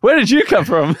know? Where did you come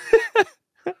from?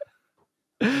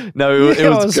 No, it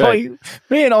was great. Like,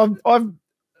 man,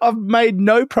 I've made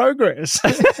no progress.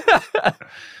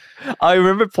 I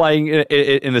remember playing it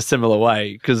in a similar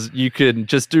way because you could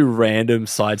just do random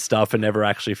side stuff and never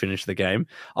actually finish the game.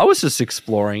 I was just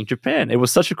exploring Japan. It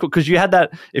was such a cool, because you had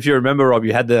that, if you remember, Rob,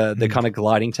 you had the kind of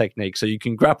gliding technique. So you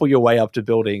can grapple your way up to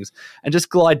buildings and just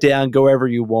glide down, go wherever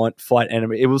you want, fight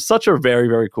enemy. It was such a very,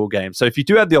 very cool game. So if you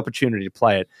do have the opportunity to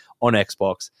play it on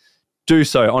Xbox, do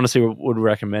so. Honestly, would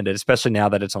recommend it, especially now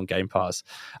that it's on Game Pass.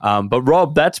 But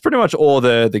Rob, that's pretty much all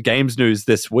the games news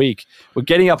this week. We're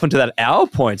getting up into that hour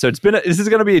point, so this is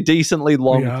going to be a decently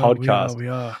long podcast. We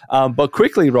are. But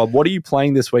quickly, Rob, what are you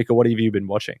playing this week, or what have you been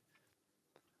watching?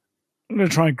 I'm going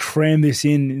to try and cram this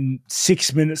in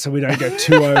 6 minutes so we don't go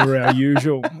too over our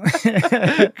usual.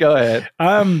 Go ahead.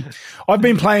 I've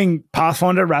been playing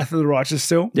Pathfinder: Wrath of the Righteous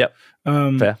still. Yep.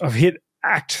 Fair. I've hit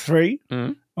Act 3.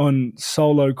 On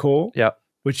solo core,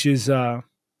 which is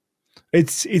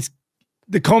it's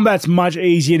the combat's much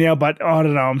easier now, but I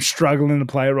don't know, I'm struggling to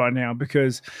play it right now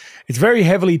because it's very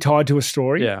heavily tied to a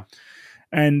story. Yeah,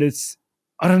 and it's,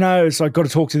 I don't know, it's like, got to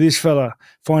talk to this fella,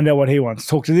 find out what he wants.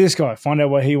 Talk to this guy, find out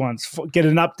what he wants. Get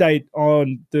an update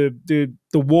on the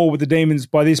war with the demons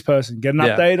by this person. Get an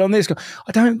update on this guy.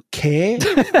 I don't care.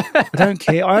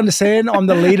 I understand I'm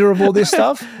the leader of all this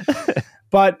stuff.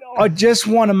 But I just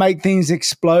want to make things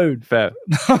explode. Fair.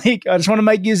 Like, I just want to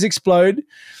make yours explode.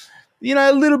 You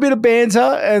know, a little bit of banter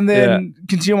and then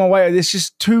continue my way. There's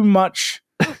just too much.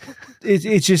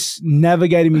 It's just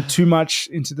navigating me too much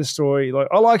into the story. Like,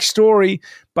 I like story,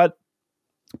 but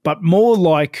more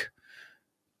like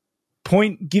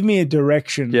give me a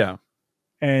direction. Yeah.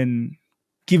 And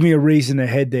give me a reason to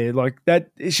head there. Like that,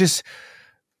 it's just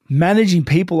managing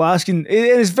people, asking.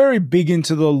 It's very big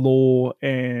into the lore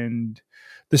and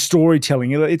the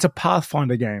storytelling. It's a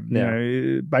Pathfinder game, you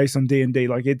know, based on D&D.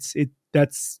 Like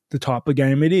that's the type of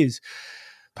game it is.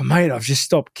 But mate, I've just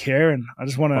stopped caring. I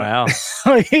just want to. Wow.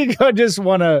 I just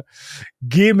want to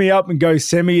gear me up and go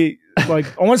send me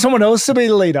Like, I want someone else to be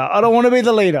the leader. I don't want to be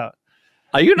the leader.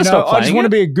 Are you going to stop playing I just want to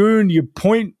be a goon. You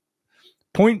point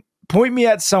me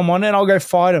at someone and I'll go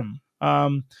fight them.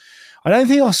 I don't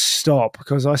think I'll stop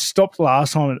because I stopped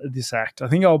last time at this act. I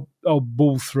think I'll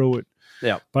bull through it.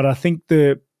 Yeah. But I think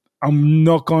I'm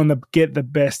not going to get the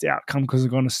best outcome because I'm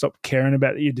going to stop caring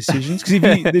about your decisions.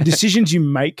 Because the decisions you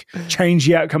make change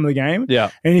the outcome of the game.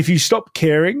 Yeah. And if you stop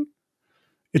caring,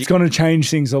 it's going to change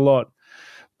things a lot.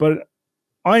 But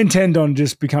I intend on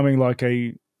just becoming like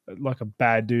a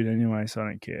bad dude anyway, so I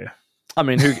don't care. I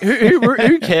mean,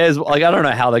 who cares? Like, I don't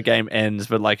know how the game ends,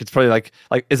 but like, it's probably like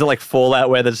is it like Fallout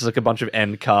where there's just like a bunch of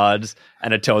end cards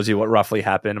and it tells you what roughly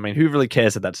happened? I mean, who really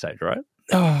cares at that stage, right?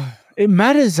 Oh, it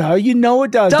matters though. You know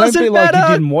it does. Does don't it be matter? like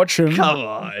you didn't watch them. Come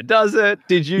on, does it?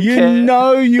 Did you? You care?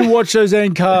 know you watch those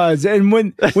end cards, and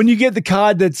when you get the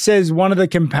card that says one of the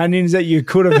companions that you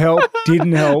could have helped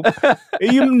didn't help,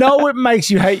 you know it makes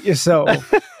you hate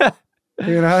yourself.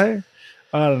 You know.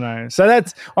 I don't know. So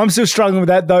I'm still struggling with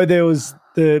that though. There was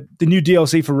the new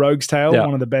DLC for Rogue's Tale,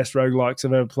 one of the best roguelikes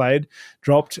I've ever played,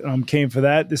 dropped. I'm keen for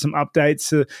that. There's some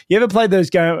updates. You ever played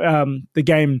the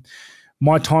game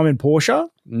My Time in Porsche?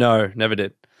 No, never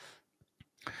did.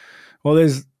 Well,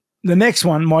 there's the next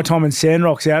one, My Time in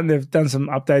Sandrock's out, and they've done some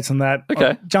updates on that. Okay.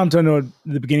 I jumped into it at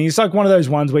the beginning. It's like one of those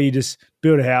ones where you just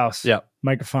build a house,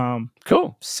 make a farm,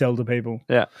 cool, sell to people.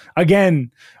 Yeah.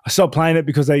 Again, I stopped playing it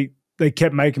because they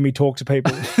kept making me talk to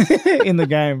people in the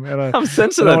game. And I'm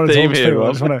sensing that theme here,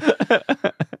 Rob.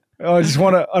 I just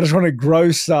want to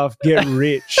grow stuff, get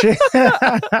rich.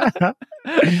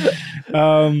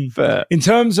 In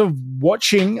terms of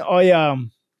watching,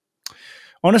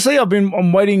 honestly,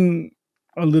 I'm waiting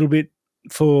a little bit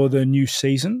for the new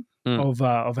season of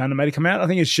anime to come out. I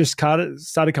think it's just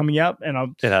started coming up, and I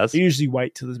usually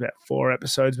wait till there's about 4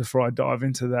 episodes before I dive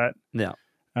into that. Yeah.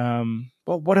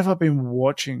 But what have I been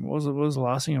watching? What was the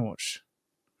last thing I watched?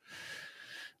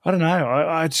 I don't know.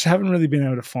 I just haven't really been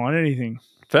able to find anything.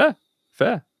 Fair.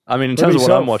 I mean, in terms of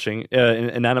what I'm watching,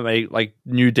 in anime, like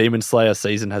new Demon Slayer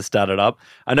season has started up.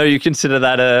 I know you consider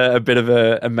that a bit of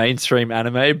a mainstream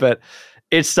anime, but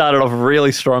it started off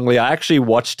really strongly. I actually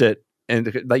watched it,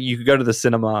 and like you could go to the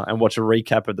cinema and watch a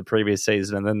recap of the previous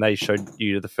season, and then they showed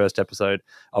you the first episode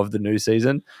of the new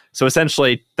season. So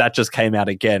essentially, that just came out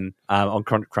again on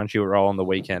Crunchyroll on the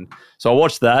weekend. So I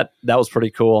watched that. That was pretty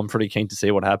cool. I'm pretty keen to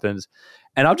see what happens.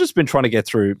 And I've just been trying to get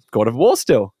through God of War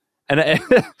still. And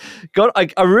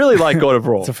I really like God of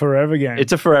War. It's a forever game.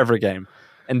 It's a forever game.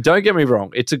 And don't get me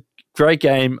wrong, it's a great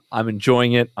game. I'm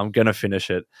enjoying it. I'm going to finish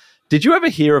it. Did you ever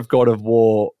hear of God of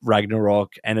War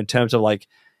Ragnarok? And in terms of like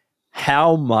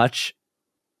how much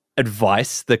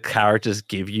advice the characters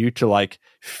give you to like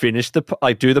finish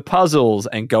do the puzzles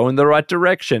and go in the right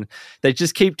direction. They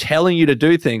just keep telling you to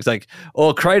do things like,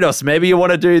 oh, Kratos, maybe you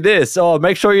want to do this. Oh,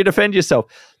 make sure you defend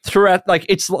yourself. Throughout, like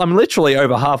I'm literally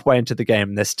over halfway into the game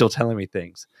and they're still telling me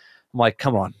things. I'm like,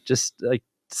 come on, just like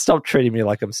stop treating me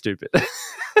like I'm stupid.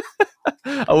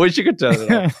 I wish you could turn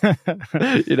it off.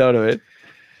 You know what I mean?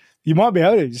 You might be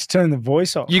able to just turn the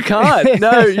voice off. You can't.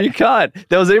 No, you can't.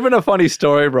 There was even a funny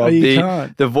story, Rob.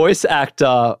 The voice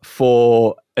actor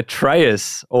for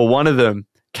Atreus, or one of them,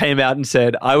 came out and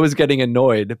said, I was getting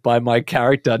annoyed by my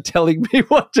character telling me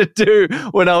what to do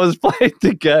when I was playing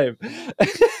the game.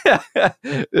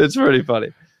 It's pretty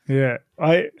funny. Yeah.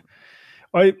 But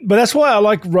that's why I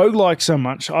like roguelike so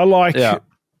much. I like, I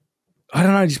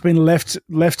don't know, just being left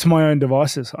to my own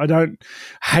devices. I don't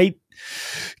hate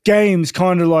games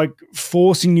kind of like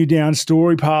forcing you down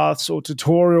story paths or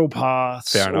tutorial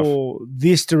paths or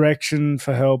this direction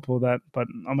for help or that. But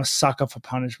I'm a sucker for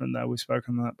punishment, though. We've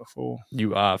spoken on that before.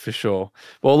 You are, for sure.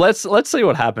 Well, let's see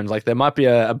what happens. Like there might be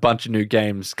a bunch of new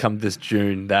games come this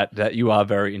June that you are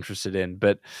very interested in.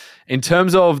 But in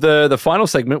terms of the final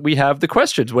segment, we have the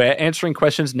questions. We're answering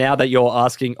questions now that you're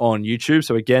asking on YouTube.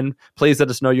 So again, please let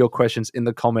us know your questions in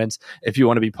the comments if you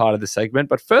want to be part of the segment.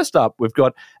 But first up, we've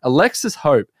got Alexis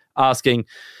Hope asking,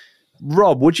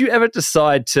 Rob, would you ever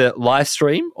decide to live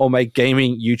stream or make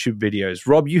gaming YouTube videos?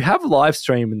 Rob, you have live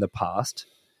streamed in the past.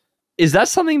 Is that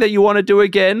something that you want to do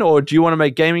again, or do you want to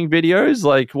make gaming videos?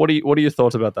 Like, what are your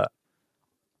thoughts about that?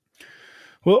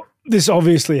 Well, this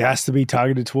obviously has to be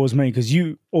targeted towards me because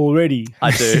you already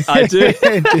I do do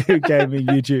gaming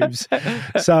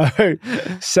YouTubes. So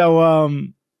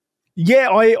yeah,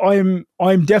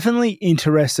 I'm definitely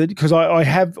interested because I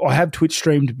have Twitch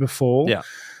streamed before. Yeah.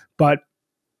 But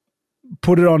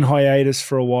put it on hiatus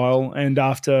for a while, and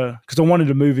because I wanted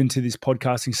to move into this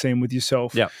podcasting scene with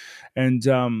yourself. Yeah. And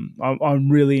I'm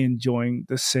really enjoying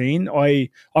the scene. I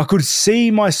could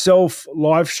see myself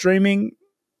live streaming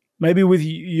maybe with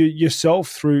yourself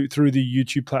through the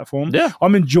YouTube platform. Yeah.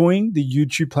 I'm enjoying the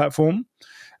YouTube platform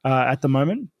at the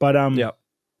moment, but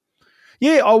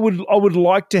yeah, I would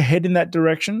like to head in that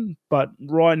direction, but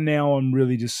right now I'm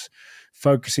really just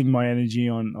focusing my energy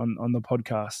on the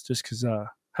podcast, just because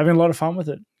having a lot of fun with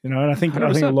it, and I think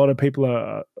 100%. A lot of people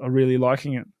are really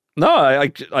liking it. No,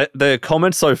 the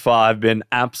comments so far have been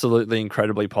absolutely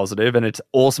incredibly positive, and it's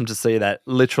awesome to see that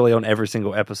literally on every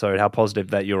single episode, how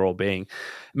positive that you're all being.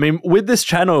 I mean, with this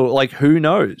channel, like, who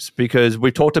knows? Because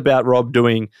we talked about Rob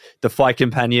doing the fight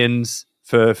companions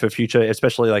for future,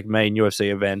 especially like main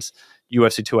UFC events,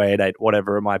 UFC 288,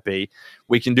 whatever it might be.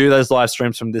 We can do those live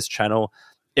streams from this channel.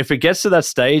 If it gets to that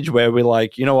stage where we're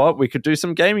like, you know what, we could do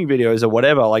some gaming videos or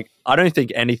whatever, like, I don't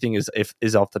think anything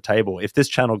is off the table. If this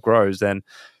channel grows, then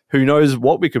who knows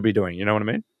what we could be doing? You know what I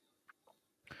mean?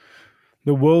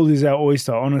 The world is our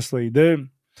oyster, honestly. And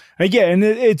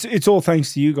it's all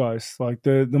thanks to you guys. Like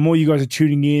the more you guys are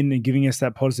tuning in and giving us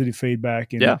that positive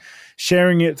feedback and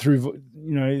sharing it through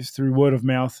word of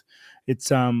mouth.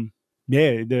 It's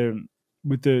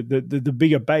with the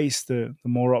bigger base, the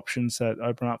more options that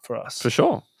open up for us. For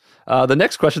sure. The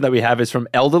next question that we have is from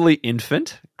Elderly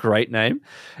Infant. Great name.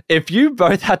 If you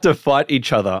both had to fight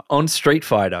each other on Street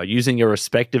Fighter using your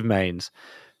respective mains,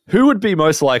 who would be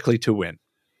most likely to win?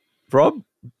 Rob,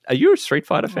 are you a Street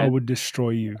Fighter fan? I would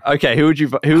destroy you. Okay, who would you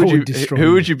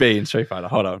be in Street Fighter?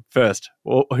 Hold on. First,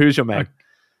 who's your main?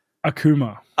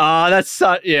 Akuma. That's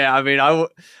yeah. I mean,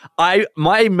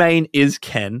 my main is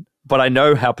Ken. But I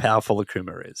know how powerful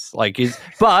Akuma is.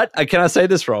 But can I say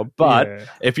this, Rob? But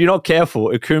if you're not careful,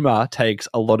 Akuma takes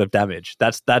a lot of damage.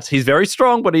 That's he's very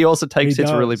strong, but he also takes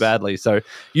hits really badly. So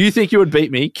you think you would beat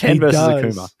me, Ken versus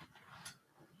Akuma?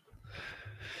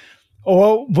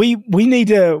 Well, we need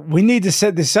to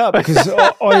set this up because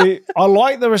I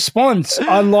like the response.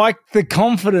 I like the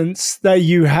confidence that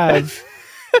you have.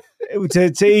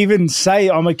 To even say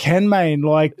I'm a Ken main,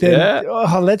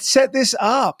 let's set this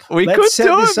up. Let's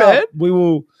set this up, man. We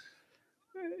will.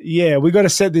 Yeah, we got to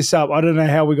set this up. I don't know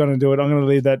how we're going to do it. I'm going to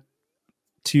leave that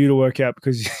to you to work out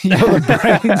because you're the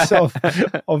brains of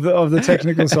the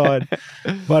technical side.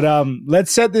 But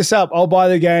let's set this up. I'll buy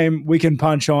the game. We can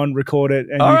punch on, record it,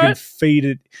 and can feed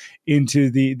it into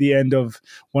the end of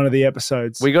one of the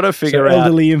episodes. We got to figure out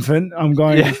Elderly Infant. I'm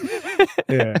going.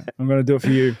 Yeah, I'm going to do it for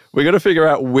you. We got to figure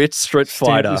out which Street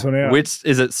Fighter. Which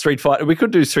is it? Street Fighter. We could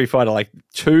do Street Fighter like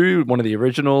 2, one of the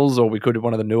originals, or we could do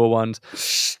one of the newer ones.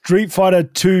 Street Fighter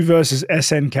 2 versus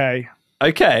SNK.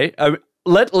 Okay,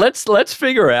 let's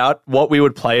figure out what we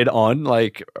would play it on.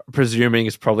 Like, presuming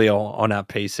it's probably on our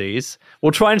PCs.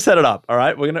 We'll try and set it up. All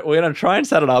right, we're gonna try and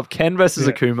set it up. Ken versus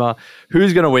Akuma.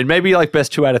 Who's gonna win? Maybe like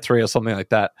best 2 out of 3 or something like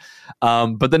that.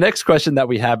 But the next question that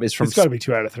we have is from. It's got to be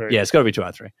 2 out of 3. Yeah, it's got to be 2 out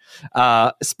of 3.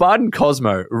 Spartan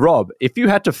Cosmo. Rob, if you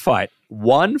had to fight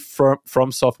one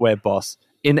from Software boss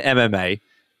in MMA,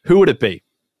 who would it be?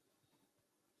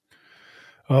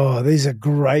 Oh, these are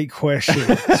great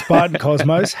questions. Spartan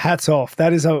Cosmos, hats off.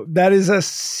 That is a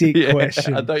sick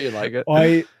question. I thought you'd like it.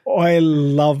 I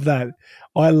love that.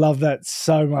 I love that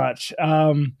so much.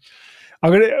 Do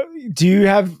you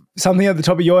have something at the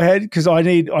top of your head? Because I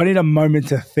need a moment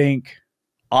to think.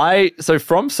 So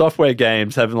From Software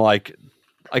games have I'm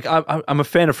a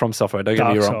fan of From Software. Don't get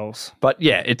me wrong. Dark Souls. But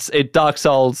yeah, Dark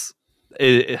Souls.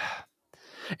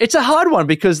 It's a hard one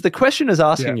because the question is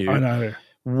asking you. I know.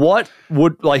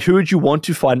 Who would you want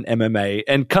to fight in MMA?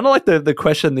 And kind of like the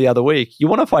question the other week, you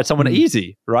want to fight someone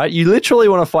easy, right? You literally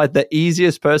want to fight the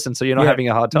easiest person so you're not having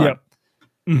a hard time. Yeah.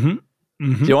 Mm-hmm.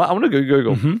 Mm-hmm. Do you know what? I'm going to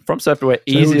Google From Software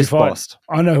easiest boss.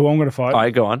 I know who I'm going to fight. All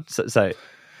right, go on. Say it.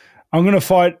 I'm going to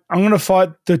fight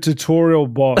the tutorial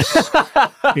boss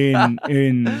in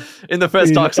the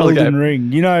first Dark Souls Elden game.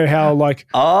 Ring. You know how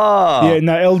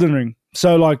Elden Ring.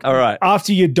 So all right.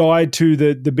 After you die to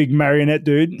the big marionette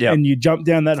dude and you jump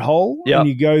down that hole and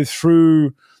you go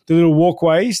through the little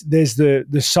walkways, there's the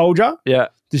soldier,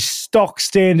 the stock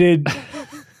standard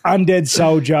undead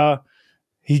soldier.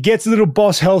 He gets a little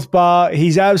boss health bar.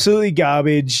 He's absolutely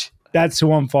garbage. That's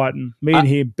who I'm fighting. Me and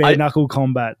him, bare knuckle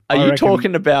combat. Are you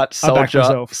talking about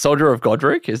Soldier of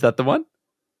Godric? Is that the one?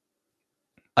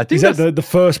 I think is that the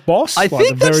first boss? I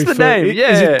think that's the name.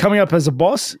 Yeah, is it coming up as a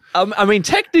boss? I mean,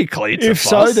 technically, it's if a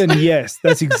boss. So, then yes,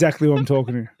 that's exactly what I'm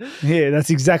talking to. Yeah, that's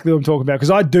exactly what I'm talking about because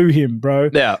I do him, bro.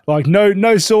 Yeah, like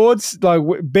no swords, like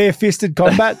bare-fisted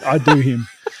combat. I do him.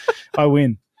 I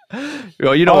win.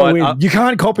 Well, you know what? You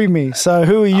can't copy me. So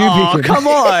who are you picking? Come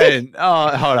on.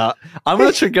 Hold up. I'm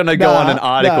literally going to go on an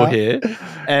article here,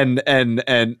 and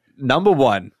number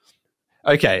one.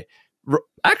 Okay.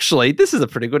 Actually, this is a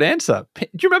pretty good answer. Do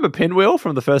you remember Pinwheel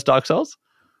from the first Dark Souls?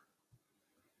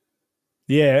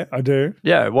 Yeah, I do.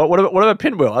 Yeah. What about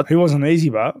Pinwheel? He wasn't easy,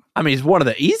 but I mean, he's one of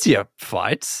the easier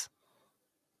fights.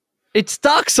 It's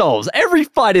Dark Souls. Every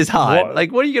fight is hard.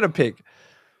 What are you going to pick?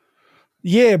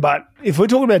 Yeah, but if we're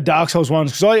talking about Dark Souls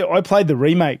ones, because I played the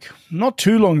remake not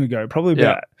too long ago, probably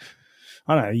about,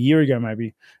 I don't know, a year ago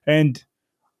maybe. And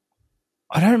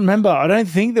I don't remember. I don't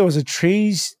think there was a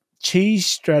cheese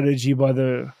strategy by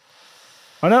the...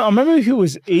 I remember he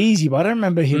was easy, but I don't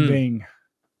remember him being...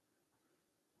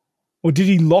 Or did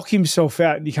he lock himself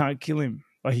out and you can't kill him?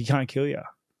 Like, he can't kill you.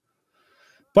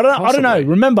 But I don't know.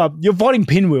 Remember, you're fighting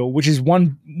Pinwheel, which is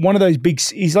one of those big...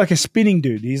 He's like a spinning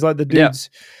dude. He's like the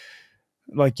dudes... Yeah.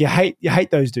 Like, you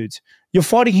hate those dudes. You're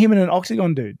fighting him in an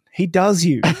octagon, dude. He does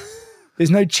you. There's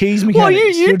no cheese mechanics.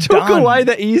 Well, you took away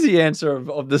the easy answer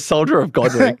of the Soldier of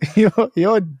Godric. you're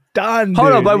done, Hold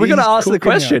dude. on, but we're going to ask the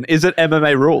question. Is it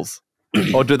MMA rules?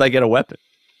 Or do they get a weapon?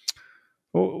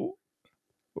 Well,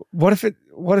 what if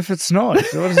it's not?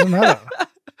 What does it matter?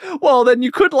 Well, then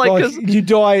you could you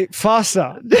die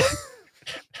faster.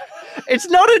 It's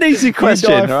not an easy question,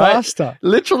 you die right? Faster.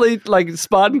 Literally,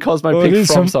 Spartan Cosmo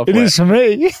picked from software. It is for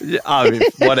me. I mean,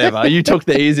 whatever. You took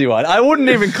the easy one. I wouldn't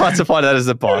even classify that as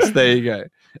a boss. There you go.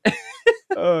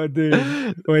 Oh,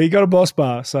 dude. Well, you got a boss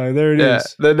bar, so there it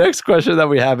is. The next question that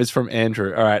we have is from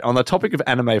Andrew. All right, on the topic of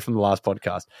anime from the last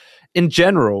podcast. In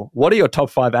general, what are your top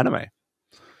 5 anime?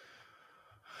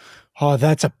 Oh,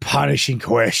 that's a punishing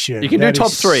question. You can do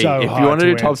top 3. So if you want to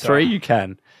do top answer. 3, you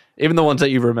can. Even the ones that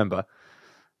you remember.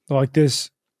 Like, there's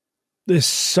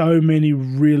so many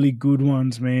really good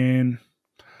ones, man.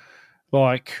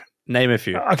 Like, name a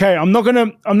few. Okay, I'm not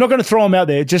gonna throw them out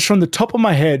there. Just from the top of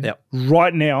my head,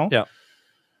 right now. Yeah.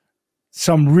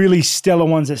 Some really stellar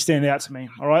ones that stand out to me.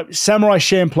 All right, Samurai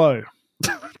Champloo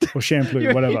or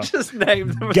Champloo, whatever. You just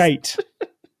named them. Gate.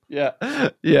 Yeah.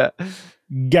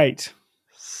 Gate.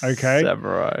 Okay.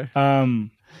 Samurai.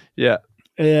 Yeah.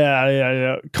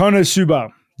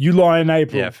 Konosuba. You Lie in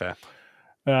April. Yeah, fair.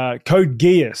 Code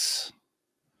Geass.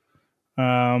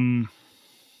 Gundam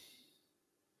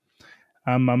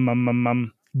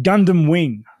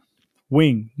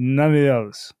Wing. None of the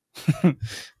others.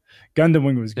 Gundam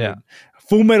Wing was good. Yeah.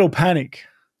 Full Metal Panic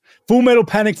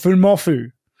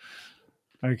Fumofu.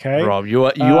 Okay, Rob, you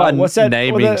are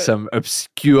naming some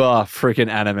obscure freaking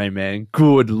anime, man.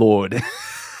 Good lord.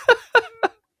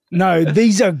 No,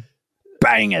 these are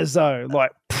bangers though,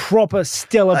 like proper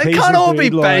stellar pieces. They can't all be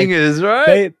bangers,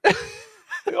 right?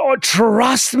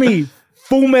 Trust me.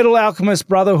 Full Metal Alchemist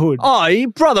Brotherhood. Oh,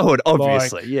 Brotherhood,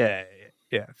 obviously. Yeah,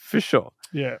 for sure.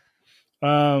 Yeah.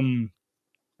 I'm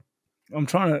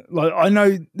trying to, I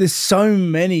know there's so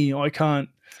many I can't,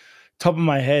 top of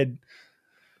my head.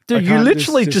 Dude, you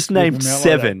literally just named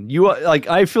 7. You are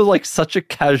I feel like such a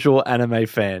casual anime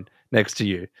fan next to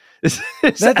you.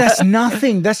 That's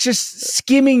nothing. That's just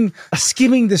skimming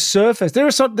the surface. There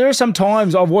are some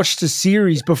times I've watched a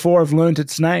series before I've learned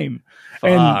its name.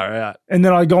 And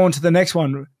then I go on to the next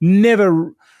one,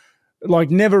 never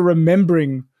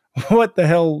remembering what the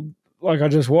hell I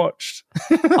just watched.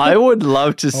 I would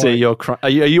love to see your... Are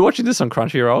you watching this on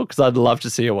Crunchyroll? Because I'd love to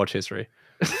see your watch history.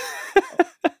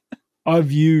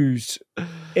 I've used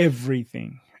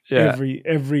everything. Yeah.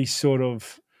 Every sort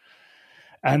of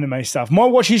anime stuff. My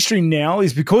watch history now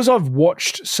is because I've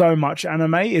watched so much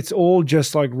anime, it's all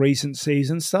just recent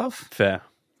season stuff. Fair.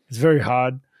 It's very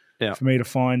hard for me to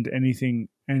find anything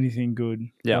good.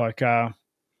 Yeah.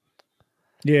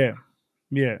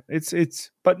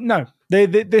 It's but no,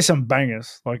 there's some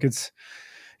bangers.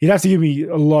 You'd have to give me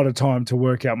a lot of time to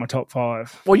work out my top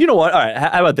 5. Well, you know what? All right,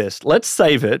 how about this? Let's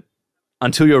save it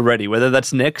until you're ready, whether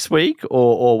that's next week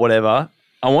or whatever.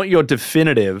 I want your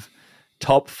definitive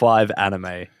top 5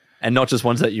 anime and not just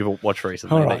ones that you've watched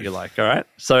recently that you like, all right?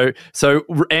 So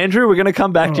Andrew, we're going to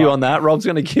come back to you on that. Rob's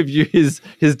going to give you his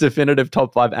definitive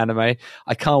top 5 anime.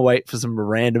 I can't wait for some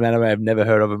random anime I've never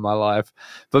heard of in my life.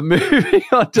 But moving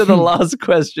on to the last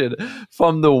question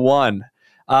from the one.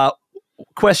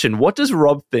 Question, what does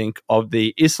Rob think of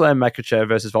the Islam Makhachev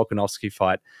versus Volkanovski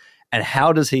fight, and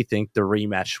how does he think the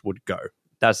rematch would go?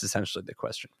 That's essentially the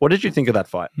question. What did you think of that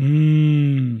fight?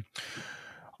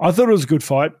 I thought it was a good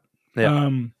fight.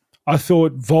 Yeah. I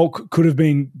thought Volk could have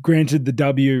been granted the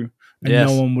W and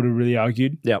no one would have really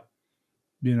argued. Yep.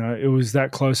 It was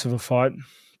that close of a fight.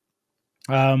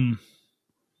 The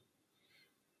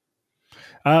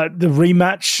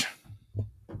rematch,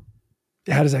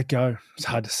 how does that go? It's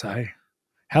hard to say.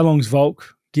 How long's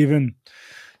Volk given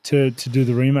to do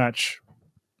the rematch?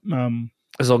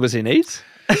 As long as he needs?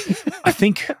 I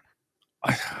think,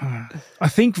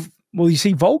 well, you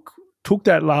see, Volk took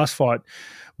that last fight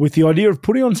with the idea of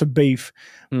putting on some beef,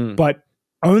 but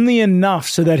only enough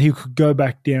so that he could go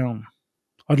back down.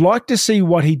 I'd like to see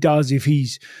what he does if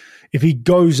he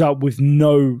goes up with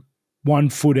no 1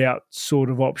 foot out sort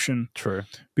of option. True.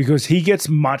 Because he gets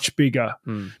much bigger.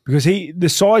 Because the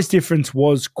size difference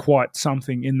was quite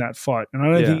something in that fight. And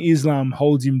I don't think Islam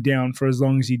holds him down for as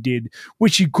long as he did,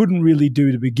 which he couldn't really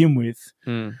do to begin with.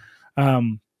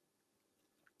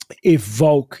 If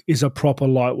Volk is a proper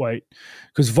lightweight.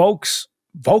 Because Volk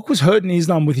was hurting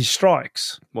Islam with his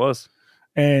strikes. Was.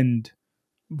 And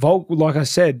Volk, like I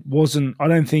said, I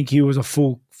don't think he was a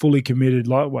fully committed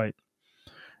lightweight.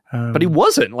 But he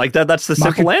wasn't. Like that's the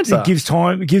simple answer. It gives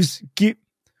time. It gives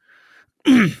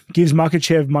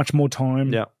Makhachev much more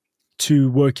time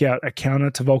to work out a counter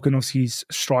to Volkanovski's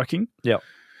striking. Yeah,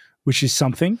 which is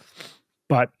something.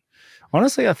 But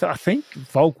honestly, I think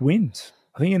Volk wins.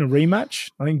 I think in a rematch,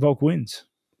 I think Volk wins.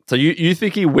 So you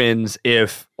think he wins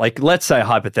if, like, let's say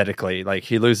hypothetically, like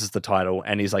he loses the title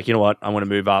and he's like, you know what, I want to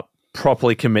move up,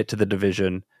 properly commit to the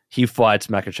division. He fights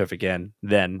Makhachev again.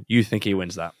 Then you think he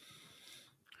wins that?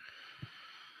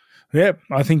 Yeah,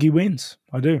 I think he wins.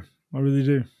 I do. I really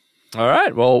do. All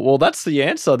right. Well, that's the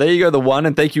answer. There you go, the one.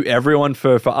 And thank you, everyone,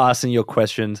 for asking your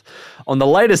questions on the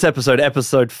latest episode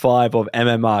 5 of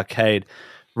MMArcade.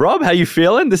 Rob, how you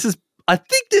feeling? I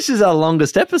think this is our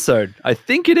longest episode. I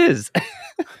think it is.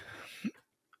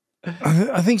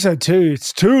 I think so too.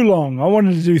 It's too long. I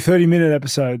wanted to do 30-minute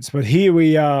episodes, but here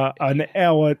we are, an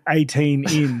hour 18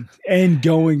 in and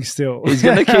going still. He's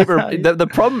going to keep the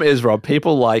problem is, Rob,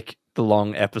 people like the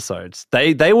long episodes.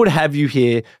 They would have you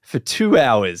here for 2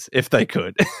 hours if they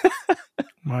could.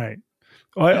 Mate,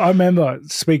 I remember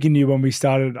speaking to you when we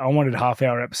started. I wanted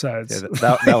half-hour episodes.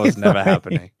 Yeah, that was never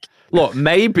happening. Look,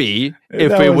 maybe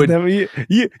if we would,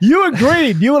 you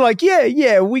agreed. You were like,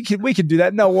 yeah, we could do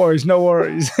that. No worries.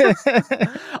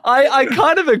 I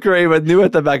kind of agree, but knew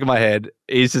at the back of my head,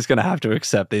 he's just going to have to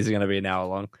accept these are going to be an hour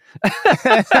long.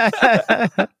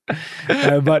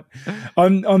 But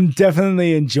I'm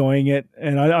definitely enjoying it,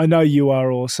 and I know you are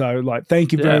also. Like,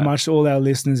 thank you very much to all our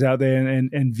listeners out there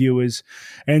and viewers,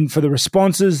 and for the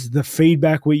responses, the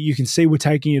feedback. You can see we're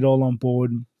taking it all on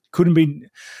board. Couldn't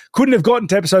have gotten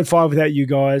to episode 5 without you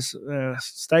guys.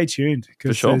 Stay tuned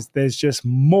because there's just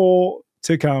more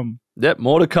to come. Yep,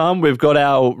 more to come. We've got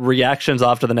our reactions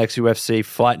after the next UFC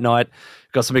fight night.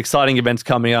 Got some exciting events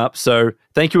coming up. So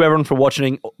thank you everyone for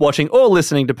watching or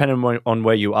listening, depending on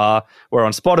where you are. We're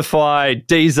on Spotify,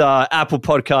 Deezer, Apple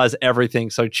Podcasts,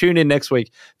 everything. So tune in next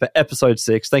week for episode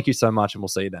 6. Thank you so much, and we'll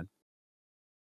see you then.